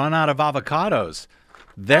will run out of avocados.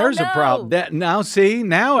 There's a problem.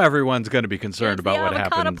 Now everyone's going to be concerned about what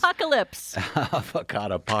happens. Apocalypse.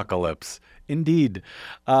 Avocado apocalypse. Indeed.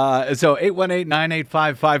 So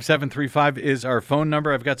 818-985-5735 is our phone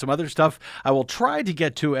number. I've got some other stuff I will try to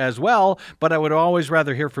get to as well, but I would always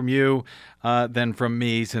rather hear from you than from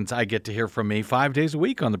me, since I get to hear from me 5 days a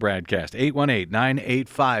week on the BradCast.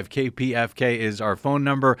 818-985-KPFK is our phone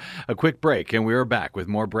number. A quick break, and we are back with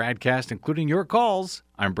more BradCast, including your calls.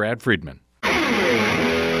 I'm Brad Friedman.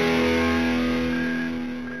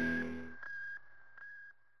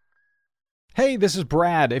 Hey, this is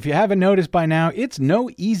Brad. If you haven't noticed by now, it's no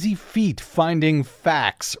easy feat finding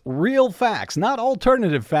facts, real facts, not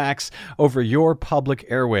alternative facts, over your public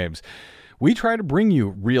airwaves. We try to bring you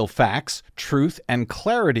real facts, truth, and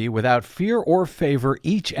clarity without fear or favor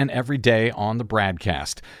each and every day on the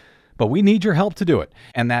BradCast. But we need your help to do it,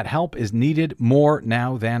 and that help is needed more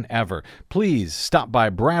now than ever. Please stop by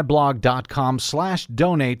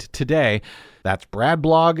bradblog.com/donate today. That's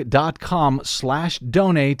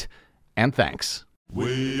bradblog.com/donate. And thanks.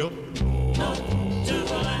 Way up north to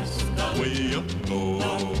Alaska, way up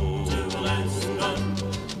north to Alaska,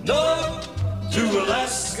 north to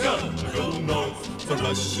Alaska, go north for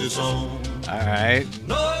luscious home. All right.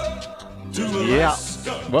 North to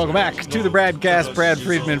Alaska. Welcome back to the BradCast. Brad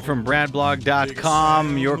Friedman from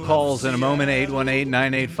bradblog.com. Your calls in a moment,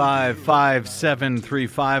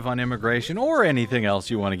 818-985-5735 on immigration or anything else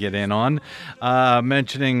you want to get in on.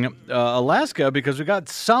 Mentioning Alaska, because we got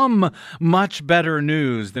some much better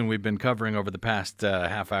news than we've been covering over the past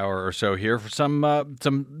half hour or so here. For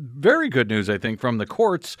some very good news, I think, from the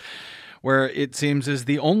courts, where it seems is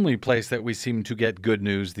the only place that we seem to get good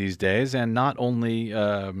news these days, and not only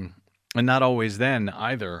and not always then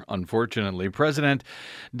either, unfortunately. President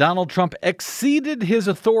Donald Trump exceeded his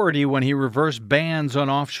authority when he reversed bans on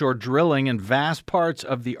offshore drilling in vast parts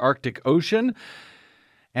of the Arctic Ocean.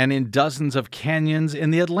 and in dozens of canyons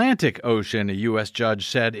in the Atlantic Ocean, a U.S. judge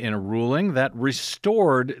said in a ruling that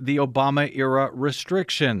restored the Obama-era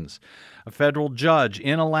restrictions. A federal judge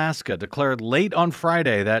in Alaska declared late on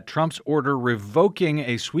Friday that Trump's order revoking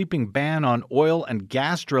a sweeping ban on oil and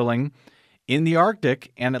gas drilling in the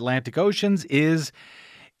Arctic and Atlantic Oceans is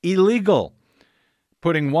illegal,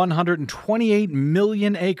 putting 128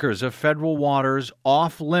 million acres of federal waters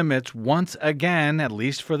off limits once again, at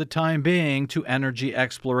least for the time being, to energy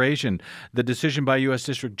exploration. The decision by U.S.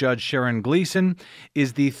 District Judge Sharon Gleason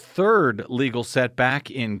is the third legal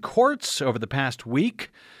setback in courts over the past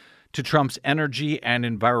week to Trump's energy and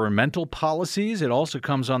environmental policies. It also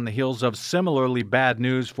comes on the heels of similarly bad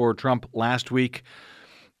news for Trump last week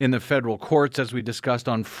in the federal courts, as we discussed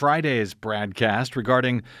on Friday's BradCast,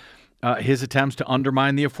 regarding his attempts to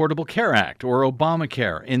undermine the Affordable Care Act, or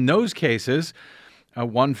Obamacare. In those cases,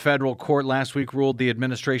 one federal court last week ruled the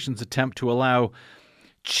administration's attempt to allow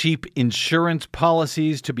cheap insurance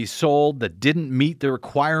policies to be sold that didn't meet the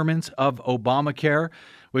requirements of Obamacare,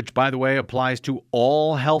 which, by the way, applies to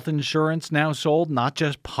all health insurance now sold, not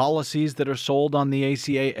just policies that are sold on the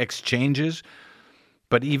ACA exchanges,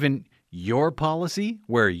 but even your policy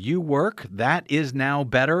where you work. That is now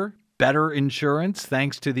better insurance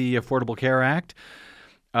thanks to the Affordable Care Act.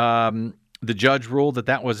 The judge ruled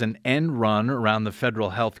that was an end run around the federal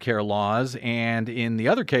health care laws. And in the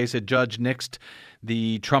other case, a judge nixed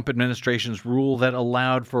the Trump administration's rule that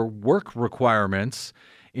allowed for work requirements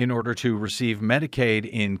in order to receive Medicaid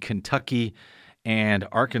in Kentucky and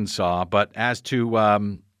Arkansas. But as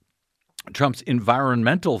to Trump's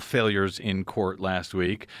environmental failures in court last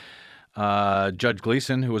week, Judge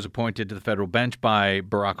Gleason, who was appointed to the federal bench by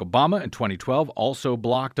Barack Obama in 2012, also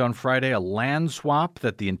blocked on Friday a land swap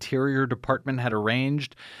that the Interior Department had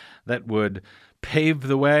arranged that would pave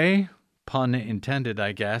the way, pun intended,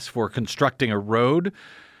 I guess, for constructing a road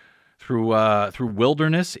through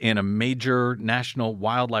wilderness in a major national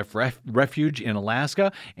wildlife refuge in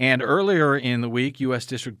Alaska. And earlier in the week, U.S.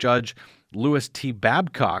 District Judge Louis T.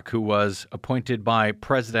 Babcock, who was appointed by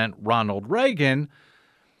President Ronald Reagan,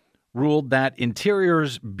 ruled that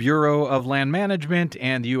Interior's Bureau of Land Management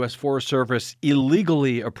and the U.S. Forest Service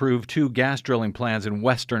illegally approved 2 gas drilling plans in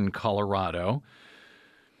western Colorado.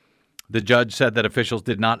 The judge said that officials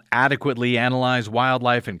did not adequately analyze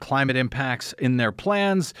wildlife and climate impacts in their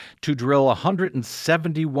plans to drill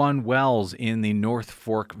 171 wells in the North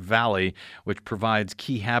Fork Valley, which provides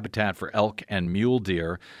key habitat for elk and mule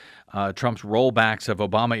deer. Trump's rollbacks of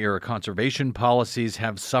Obama-era conservation policies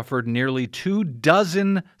have suffered nearly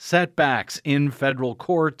 24 setbacks in federal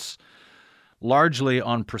courts, largely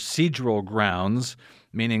on procedural grounds,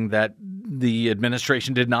 meaning that the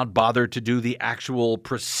administration did not bother to do the actual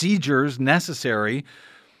procedures necessary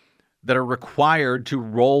that are required to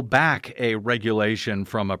roll back a regulation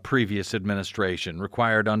from a previous administration,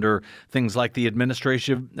 required under things like the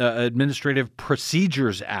Administrative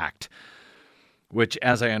Procedures Act, which,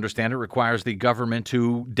 as I understand it, requires the government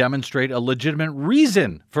to demonstrate a legitimate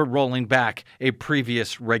reason for rolling back a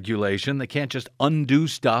previous regulation. They can't just undo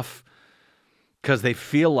stuff because they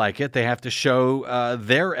feel like it. They have to show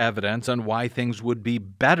their evidence on why things would be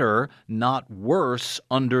better, not worse,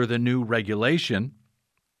 under the new regulation.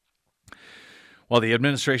 While the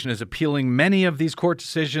administration is appealing many of these court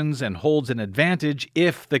decisions and holds an advantage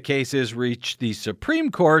if the cases reach the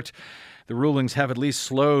Supreme Court, the rulings have at least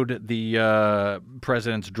slowed the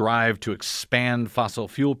president's drive to expand fossil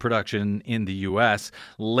fuel production in the U.S.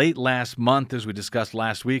 Late last month, as we discussed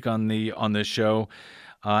last week on this show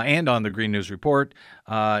and on the Green News Report,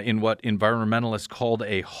 in what environmentalists called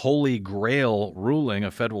a holy grail ruling,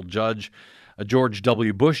 a federal judge, a George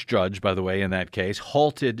W. Bush judge, by the way, in that case,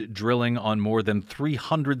 halted drilling on more than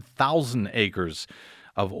 300,000 acres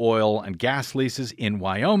of oil and gas leases in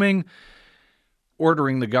Wyoming,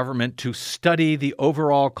 ordering the government to study the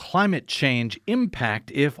overall climate change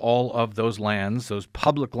impact if all of those lands, those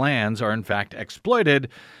public lands, are in fact exploited,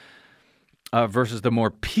 versus the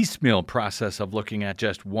more piecemeal process of looking at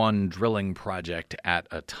just one drilling project at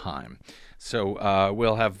a time. So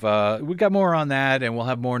we've got more on that, and we'll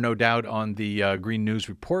have more, no doubt, on the Green News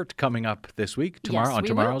Report coming up this week, on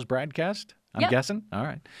tomorrow's BradCast. I'm guessing? All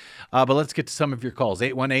right. But let's get to some of your calls.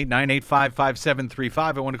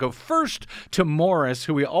 818-985-5735. I want to go first to Morris,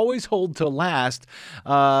 who we always hold to last.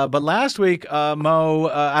 But last week, Mo,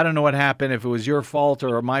 I don't know what happened, if it was your fault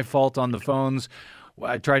or my fault on the phones.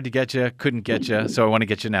 I tried to get you, couldn't get you, so I want to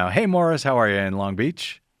get you now. Hey, Morris, how are you in Long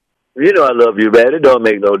Beach? You know I love you, man. It don't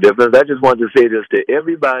make no difference. I just want to say this to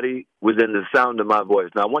everybody within the sound of my voice.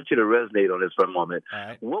 Now, I want you to resonate on this for a moment. All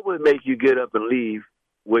right. What would make you get up and leave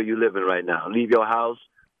where you're living right now? Leave your house,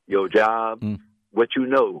 your job, what you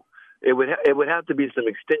know. It would have to be some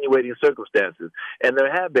extenuating circumstances, and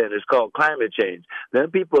there have been. It's called climate change. Then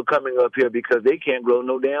people are coming up here because they can't grow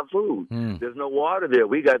no damn food. There's no water there.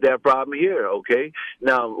 We got that problem here. Okay,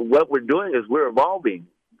 now what we're doing is we're evolving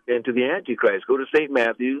into the Antichrist. Go to St.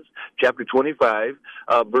 Matthew's chapter 25,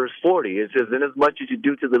 verse 40. It says, "Inasmuch as you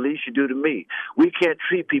do to the least, you do to me." We can't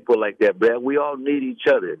treat people like that, Brad. We all need each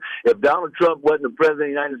other. If Donald Trump wasn't the president of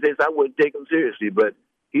the United States, I wouldn't take him seriously, but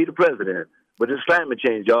he's the president. But it's climate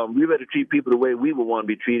change, y'all. We better treat people the way we would want to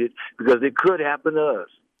be treated because it could happen to us.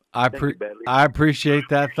 I appreciate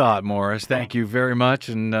that thought, Morris. Thank you very much,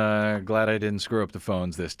 and glad I didn't screw up the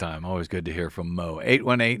phones this time. Always good to hear from Mo.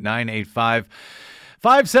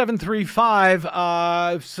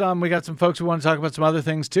 818-985-5735. We got some folks who want to talk about some other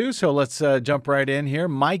things, too, so let's jump right in here.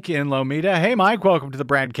 Mike in Lomita. Hey, Mike, welcome to the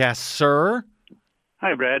BradCast, sir.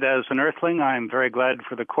 Hi, Brad. As an Earthling, I'm very glad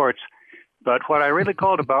for the courts. But what I really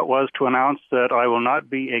called about was to announce that I will not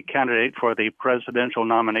be a candidate for the presidential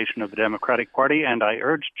nomination of the Democratic Party, and I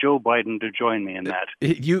urge Joe Biden to join me in that.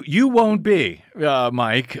 You won't be,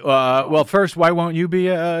 Mike. Well, first, why won't you be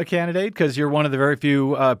a candidate? Because you're one of the very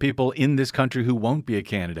few people in this country who won't be a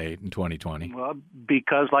candidate in 2020. Well,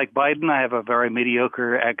 because like Biden, I have a very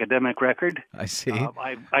mediocre academic record. I see.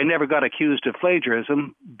 I never got accused of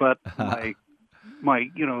plagiarism, but my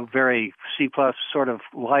very C-plus sort of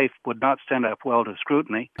life would not stand up well to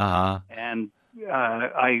scrutiny. And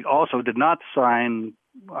I also did not sign,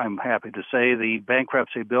 I'm happy to say, the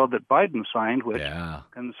bankruptcy bill that Biden signed, which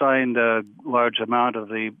consigned a large amount of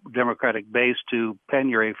the Democratic base to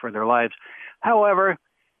penury for their lives. However,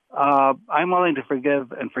 I'm willing to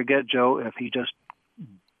forgive and forget Joe if he just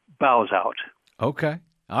bows out. Okay.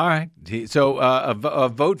 All right. So a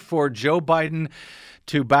vote for Joe Biden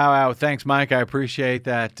to bow out. Thanks, Mike. I appreciate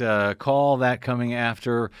that call. That coming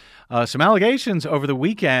after some allegations over the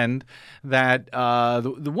weekend that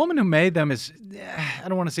the woman who made them is, I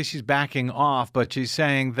don't want to say she's backing off, but she's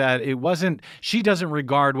saying that she doesn't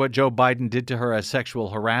regard what Joe Biden did to her as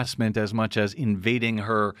sexual harassment as much as invading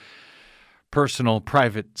her personal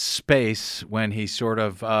private space when he sort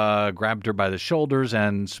of grabbed her by the shoulders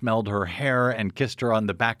and smelled her hair and kissed her on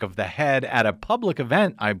the back of the head at a public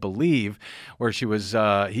event, I believe, where she was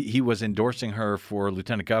he was endorsing her for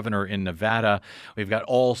lieutenant governor in Nevada. We've got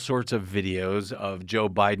all sorts of videos of Joe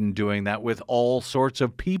Biden doing that with all sorts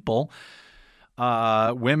of people.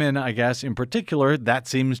 Women, I guess, in particular. That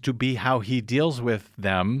seems to be how he deals with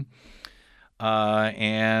them.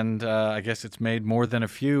 And I guess it's made more than a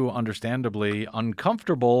few, understandably,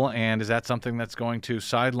 uncomfortable. And is that something that's going to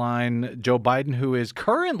sideline Joe Biden, who is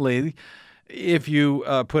currently, if you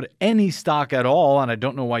put any stock at all, and I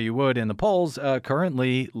don't know why you would, in the polls,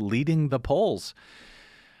 currently leading the polls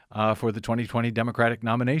for the 2020 Democratic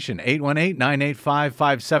nomination?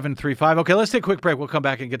 818-985-5735. Okay, let's take a quick break. We'll come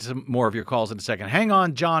back and get to some more of your calls in a second. Hang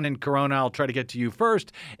on, John in Corona. I'll try to get to you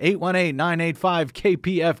first.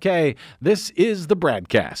 818-985-KPFK. This is the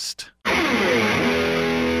BradCast.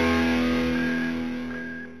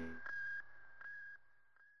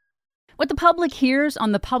 What the public hears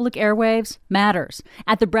on the public airwaves matters.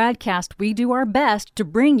 At the BradCast, we do our best to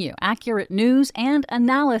bring you accurate news and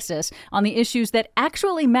analysis on the issues that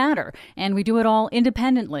actually matter, and we do it all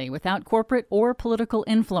independently, without corporate or political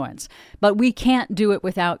influence. But we can't do it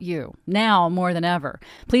without you, now more than ever.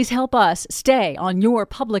 Please help us stay on your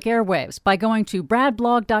public airwaves by going to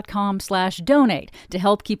bradblog.com/donate to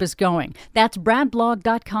help keep us going. That's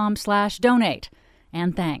bradblog.com/donate.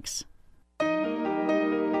 And thanks.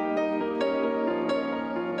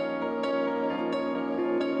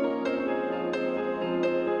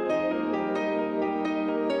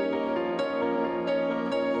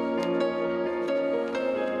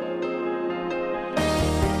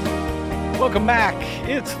 Welcome back.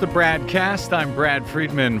 It's the BradCast. I'm Brad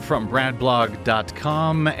Friedman from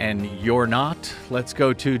bradblog.com, and you're not. Let's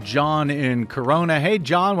go to John in Corona. Hey,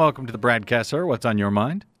 John, welcome to the BradCast, sir. What's on your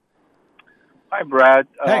mind? Hi, Brad.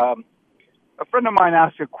 Hey. A friend of mine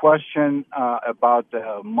asked a question about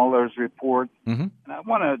Mueller's report, and I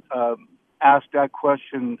want to ask that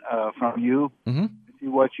question from you, see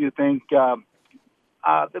what you think.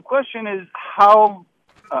 The question is, how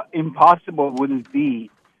impossible would it be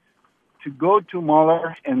to go to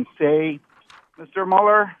Mueller and say, Mr.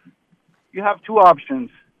 Mueller, you have two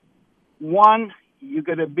options. One, you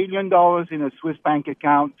get $1 billion in a Swiss bank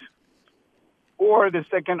account, or the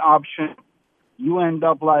second option, you end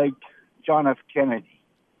up like John F. Kennedy.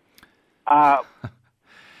 How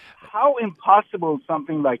how impossible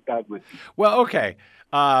something like that would be? Well, okay.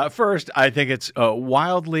 First, I think it's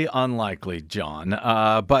wildly unlikely, John.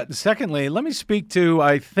 But secondly, let me speak to,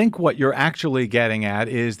 I think what you're actually getting at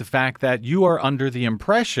is the fact that you are under the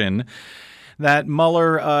impression that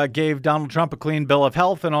Mueller gave Donald Trump a clean bill of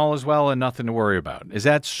health and all is well and nothing to worry about. Is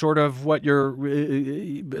that sort of what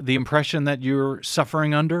the impression that you're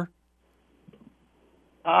suffering under?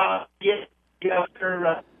 Yes.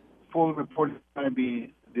 After full report is going to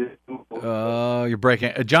be. You're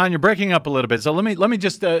breaking, John. You're breaking up a little bit. So let me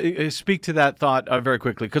just speak to that thought very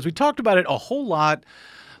quickly, because we talked about it a whole lot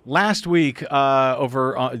last week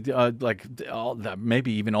over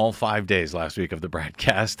maybe even all 5 days last week of the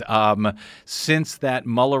BradCast, since that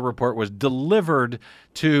Mueller report was delivered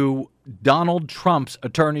to Donald Trump's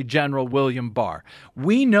Attorney General William Barr.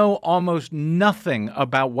 We know almost nothing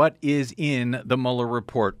about what is in the Mueller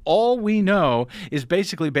report. All we know is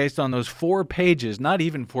basically based on those 4 pages, not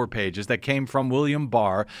even 4 pages, that came from William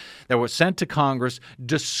Barr that was sent to Congress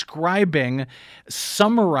describing,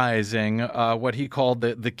 summarizing what he called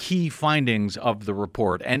the key findings of the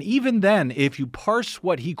report. And even then, if you parse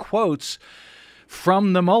what he quotes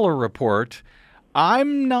from the Mueller report,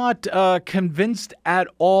 I'm not convinced at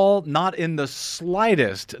all, not in the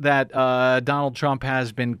slightest, that Donald Trump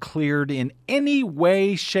has been cleared in any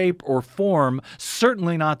way, shape, or form.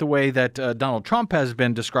 Certainly not the way that Donald Trump has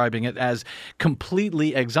been describing it, as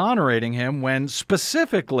completely exonerating him, when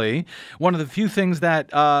specifically one of the few things that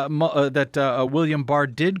William Barr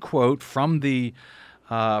did quote from the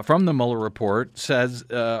Mueller report says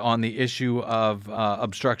on the issue of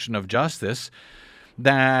obstruction of justice,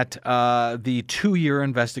 that the 2-year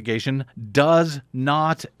investigation does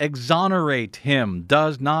not exonerate him,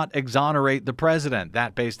 does not exonerate the president.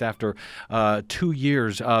 That based after 2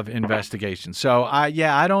 years of investigation. So, I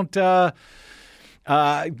don't,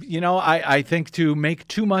 I think to make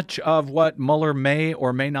too much of what Mueller may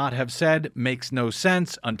or may not have said makes no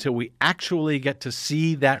sense until we actually get to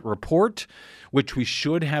see that report, which we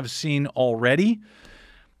should have seen already.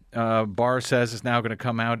 Barr says it's now going to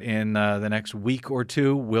come out in the next week or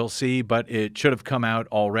two. We'll see, but it should have come out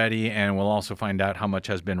already, and we'll also find out how much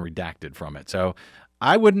has been redacted from it. So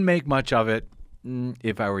I wouldn't make much of it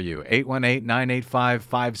if I were you.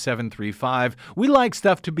 818-985-5735. We like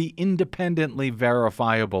stuff to be independently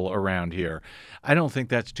verifiable around here. I don't think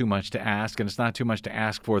that's too much to ask, and it's not too much to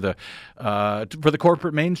ask for the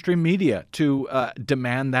corporate mainstream media to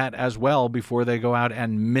demand that as well before they go out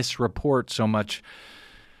and misreport so much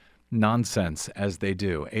nonsense as they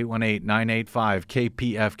do.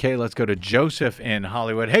 818-985-KPFK. Let's go to Joseph in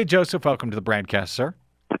Hollywood. Hey, Joseph, welcome to the BradCast, sir.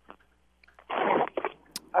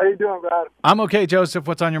 How you doing, Brad? I'm okay, Joseph.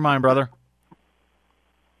 What's on your mind, brother?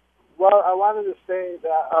 Well, I wanted to say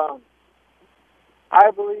that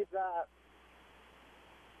I believe that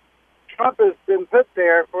Trump has been put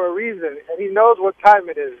there for a reason, and he knows what time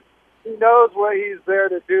it is. He knows what he's there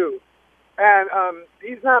to do. And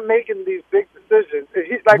he's not making these big decisions.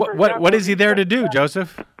 What is he there to do,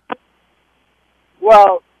 Joseph?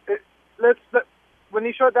 Well, when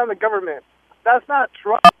he shut down the government, that's not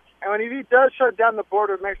Trump. And when he does shut down the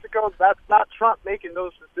border of Mexico, that's not Trump making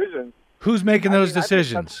those decisions. Who's making those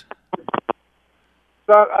decisions?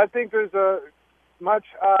 So I think there's a much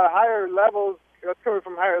higher levels. It's coming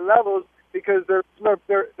from higher levels because they're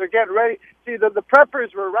getting ready. See, the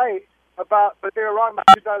preppers were right. But they were wrong by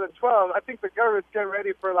 2012. I think the government's getting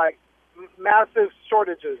ready for massive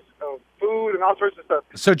shortages of food and all sorts of stuff.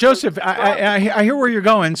 So Joseph, I hear where you're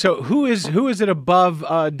going. So who is it above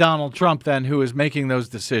Donald Trump then who is making those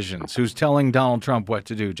decisions? Who's telling Donald Trump what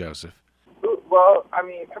to do, Joseph? Well, I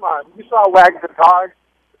mean, come on. You saw Wag the Dog,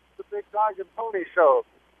 the Big Dog and Pony Show.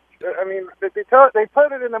 I mean, they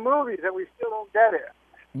put it in the movies and we still don't get it.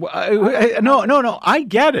 No. I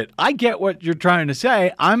get it. I get what you're trying to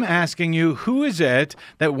say. I'm asking you, who is it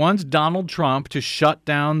that wants Donald Trump to shut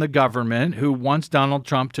down the government, who wants Donald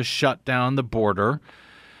Trump to shut down the border,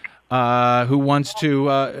 who wants to,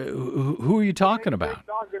 who are you talking about?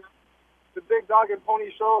 The Big Dog and Pony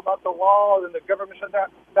Show about the wall and the government shutdown.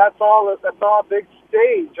 That's all a big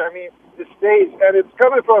stage. I mean, the stage, and it's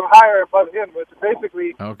coming from higher above him, which is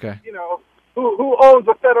basically, Who owns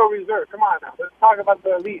the Federal Reserve? Come on now. Let's talk about the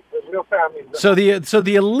elites, the real families. So the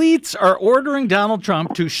elites are ordering Donald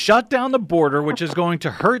Trump to shut down the border, which is going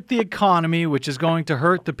to hurt the economy, which is going to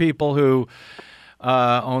hurt the people who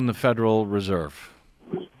own the Federal Reserve.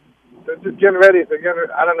 They're just getting ready.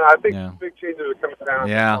 I don't know. I think big changes are coming down.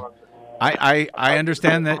 Yeah. I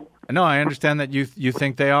understand that. No, I understand that you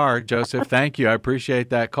think they are, Joseph. Thank you. I appreciate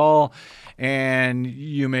that call. And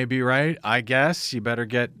you may be right. I guess you better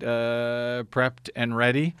get prepped and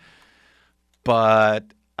ready. But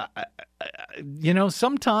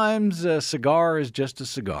sometimes a cigar is just a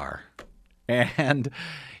cigar. And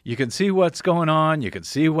you can see what's going on. You can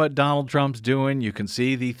see what Donald Trump's doing. You can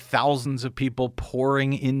see the thousands of people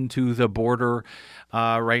pouring into the border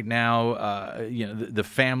right now. The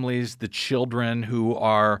families, the children who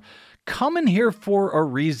are coming here for a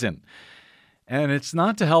reason. And it's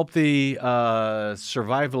not to help the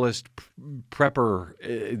survivalist prepper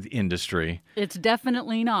industry. It's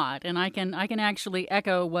definitely not. And I can actually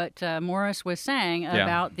echo what Morris was saying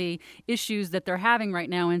about the issues that they're having right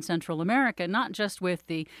now in Central America, not just with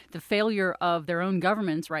the failure of their own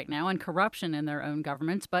governments right now and corruption in their own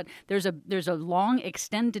governments, but there's a long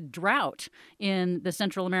extended drought in the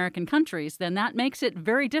Central American countries. Then that makes it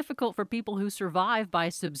very difficult for people who survive by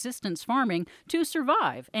subsistence farming to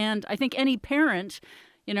survive. And I think any parent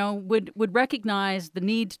would recognize the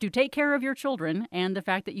need to take care of your children and the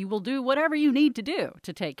fact that you will do whatever you need to do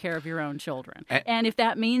to take care of your own children. And if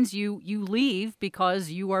that means you leave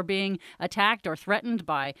because you are being attacked or threatened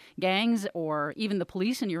by gangs or even the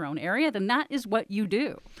police in your own area, then that is what you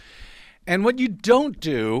do. And what you don't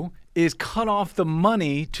do is cut off the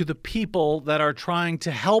money to the people that are trying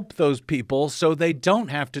to help those people so they don't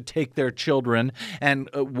have to take their children and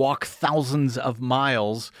walk thousands of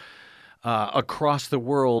miles across the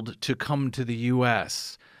world to come to the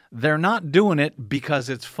U.S. They're not doing it because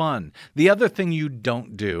it's fun. The other thing you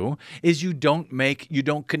don't do is you don't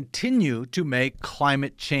continue to make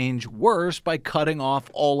climate change worse by cutting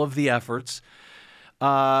off all of the efforts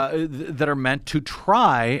that are meant to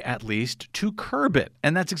try, at least, to curb it.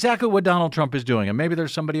 And that's exactly what Donald Trump is doing. And maybe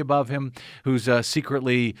there's somebody above him who's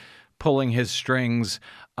secretly pulling his strings,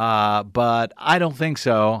 but I don't think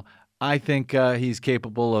so. I think he's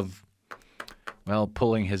capable of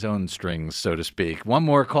pulling his own strings, so to speak. One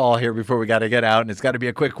more call here before we got to get out, and it's got to be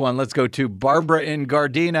a quick one. Let's go to Barbara in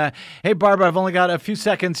Gardena. Hey, Barbara, I've only got a few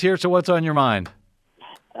seconds here, so what's on your mind?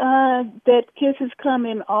 That kisses come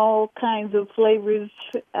in all kinds of flavors.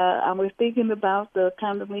 I was thinking about the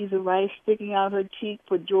Condoleezza Rice sticking out her cheek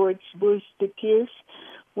for George Bush to kiss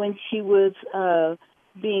when she was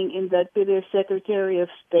being inducted as Secretary of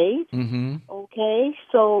State. Mm-hmm. Okay,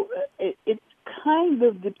 so it kind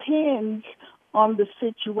of depends on the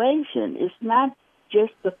situation. It's not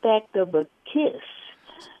just the fact of a kiss.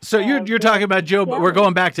 So you're talking about Joe. Yeah. We're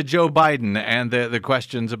going back to Joe Biden and the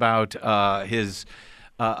questions about his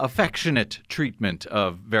affectionate treatment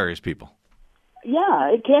of various people.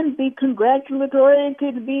 Yeah, it can be congratulatory. It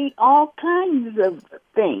could be all kinds of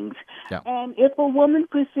things. Yeah. And if a woman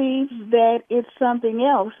perceives that it's something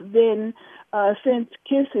else, then since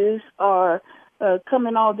kisses are come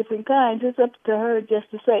in all different kinds, it's up to her just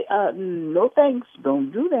to say, no thanks,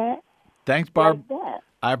 don't do that. Thanks, Barb. Like that.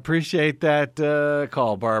 I appreciate that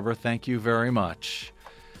call, Barbara. Thank you very much.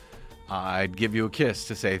 I'd give you a kiss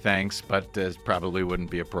to say thanks, but probably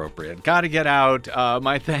wouldn't be appropriate. Got to get out.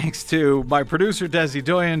 My thanks to my producer, Desi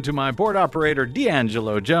Doyen, to my board operator,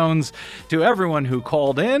 D'Angelo Jones, to everyone who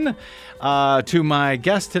called in, to my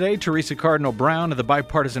guest today, Theresa Cardinal Brown of the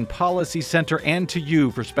Bipartisan Policy Center, and to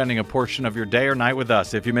you for spending a portion of your day or night with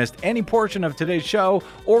us. If you missed any portion of today's show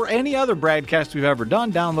or any other BradCast we've ever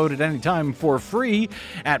done, download it anytime for free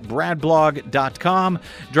at bradblog.com.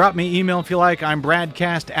 Drop me email if you like. I'm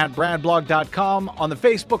bradcast@bradblog.com. On the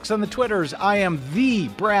Facebooks and the Twitters, I am the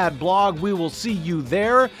Brad Blog. We will see you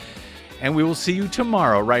there, and we will see you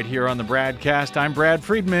tomorrow right here on the BradCast. I'm Brad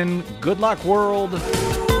Friedman. Good luck, world.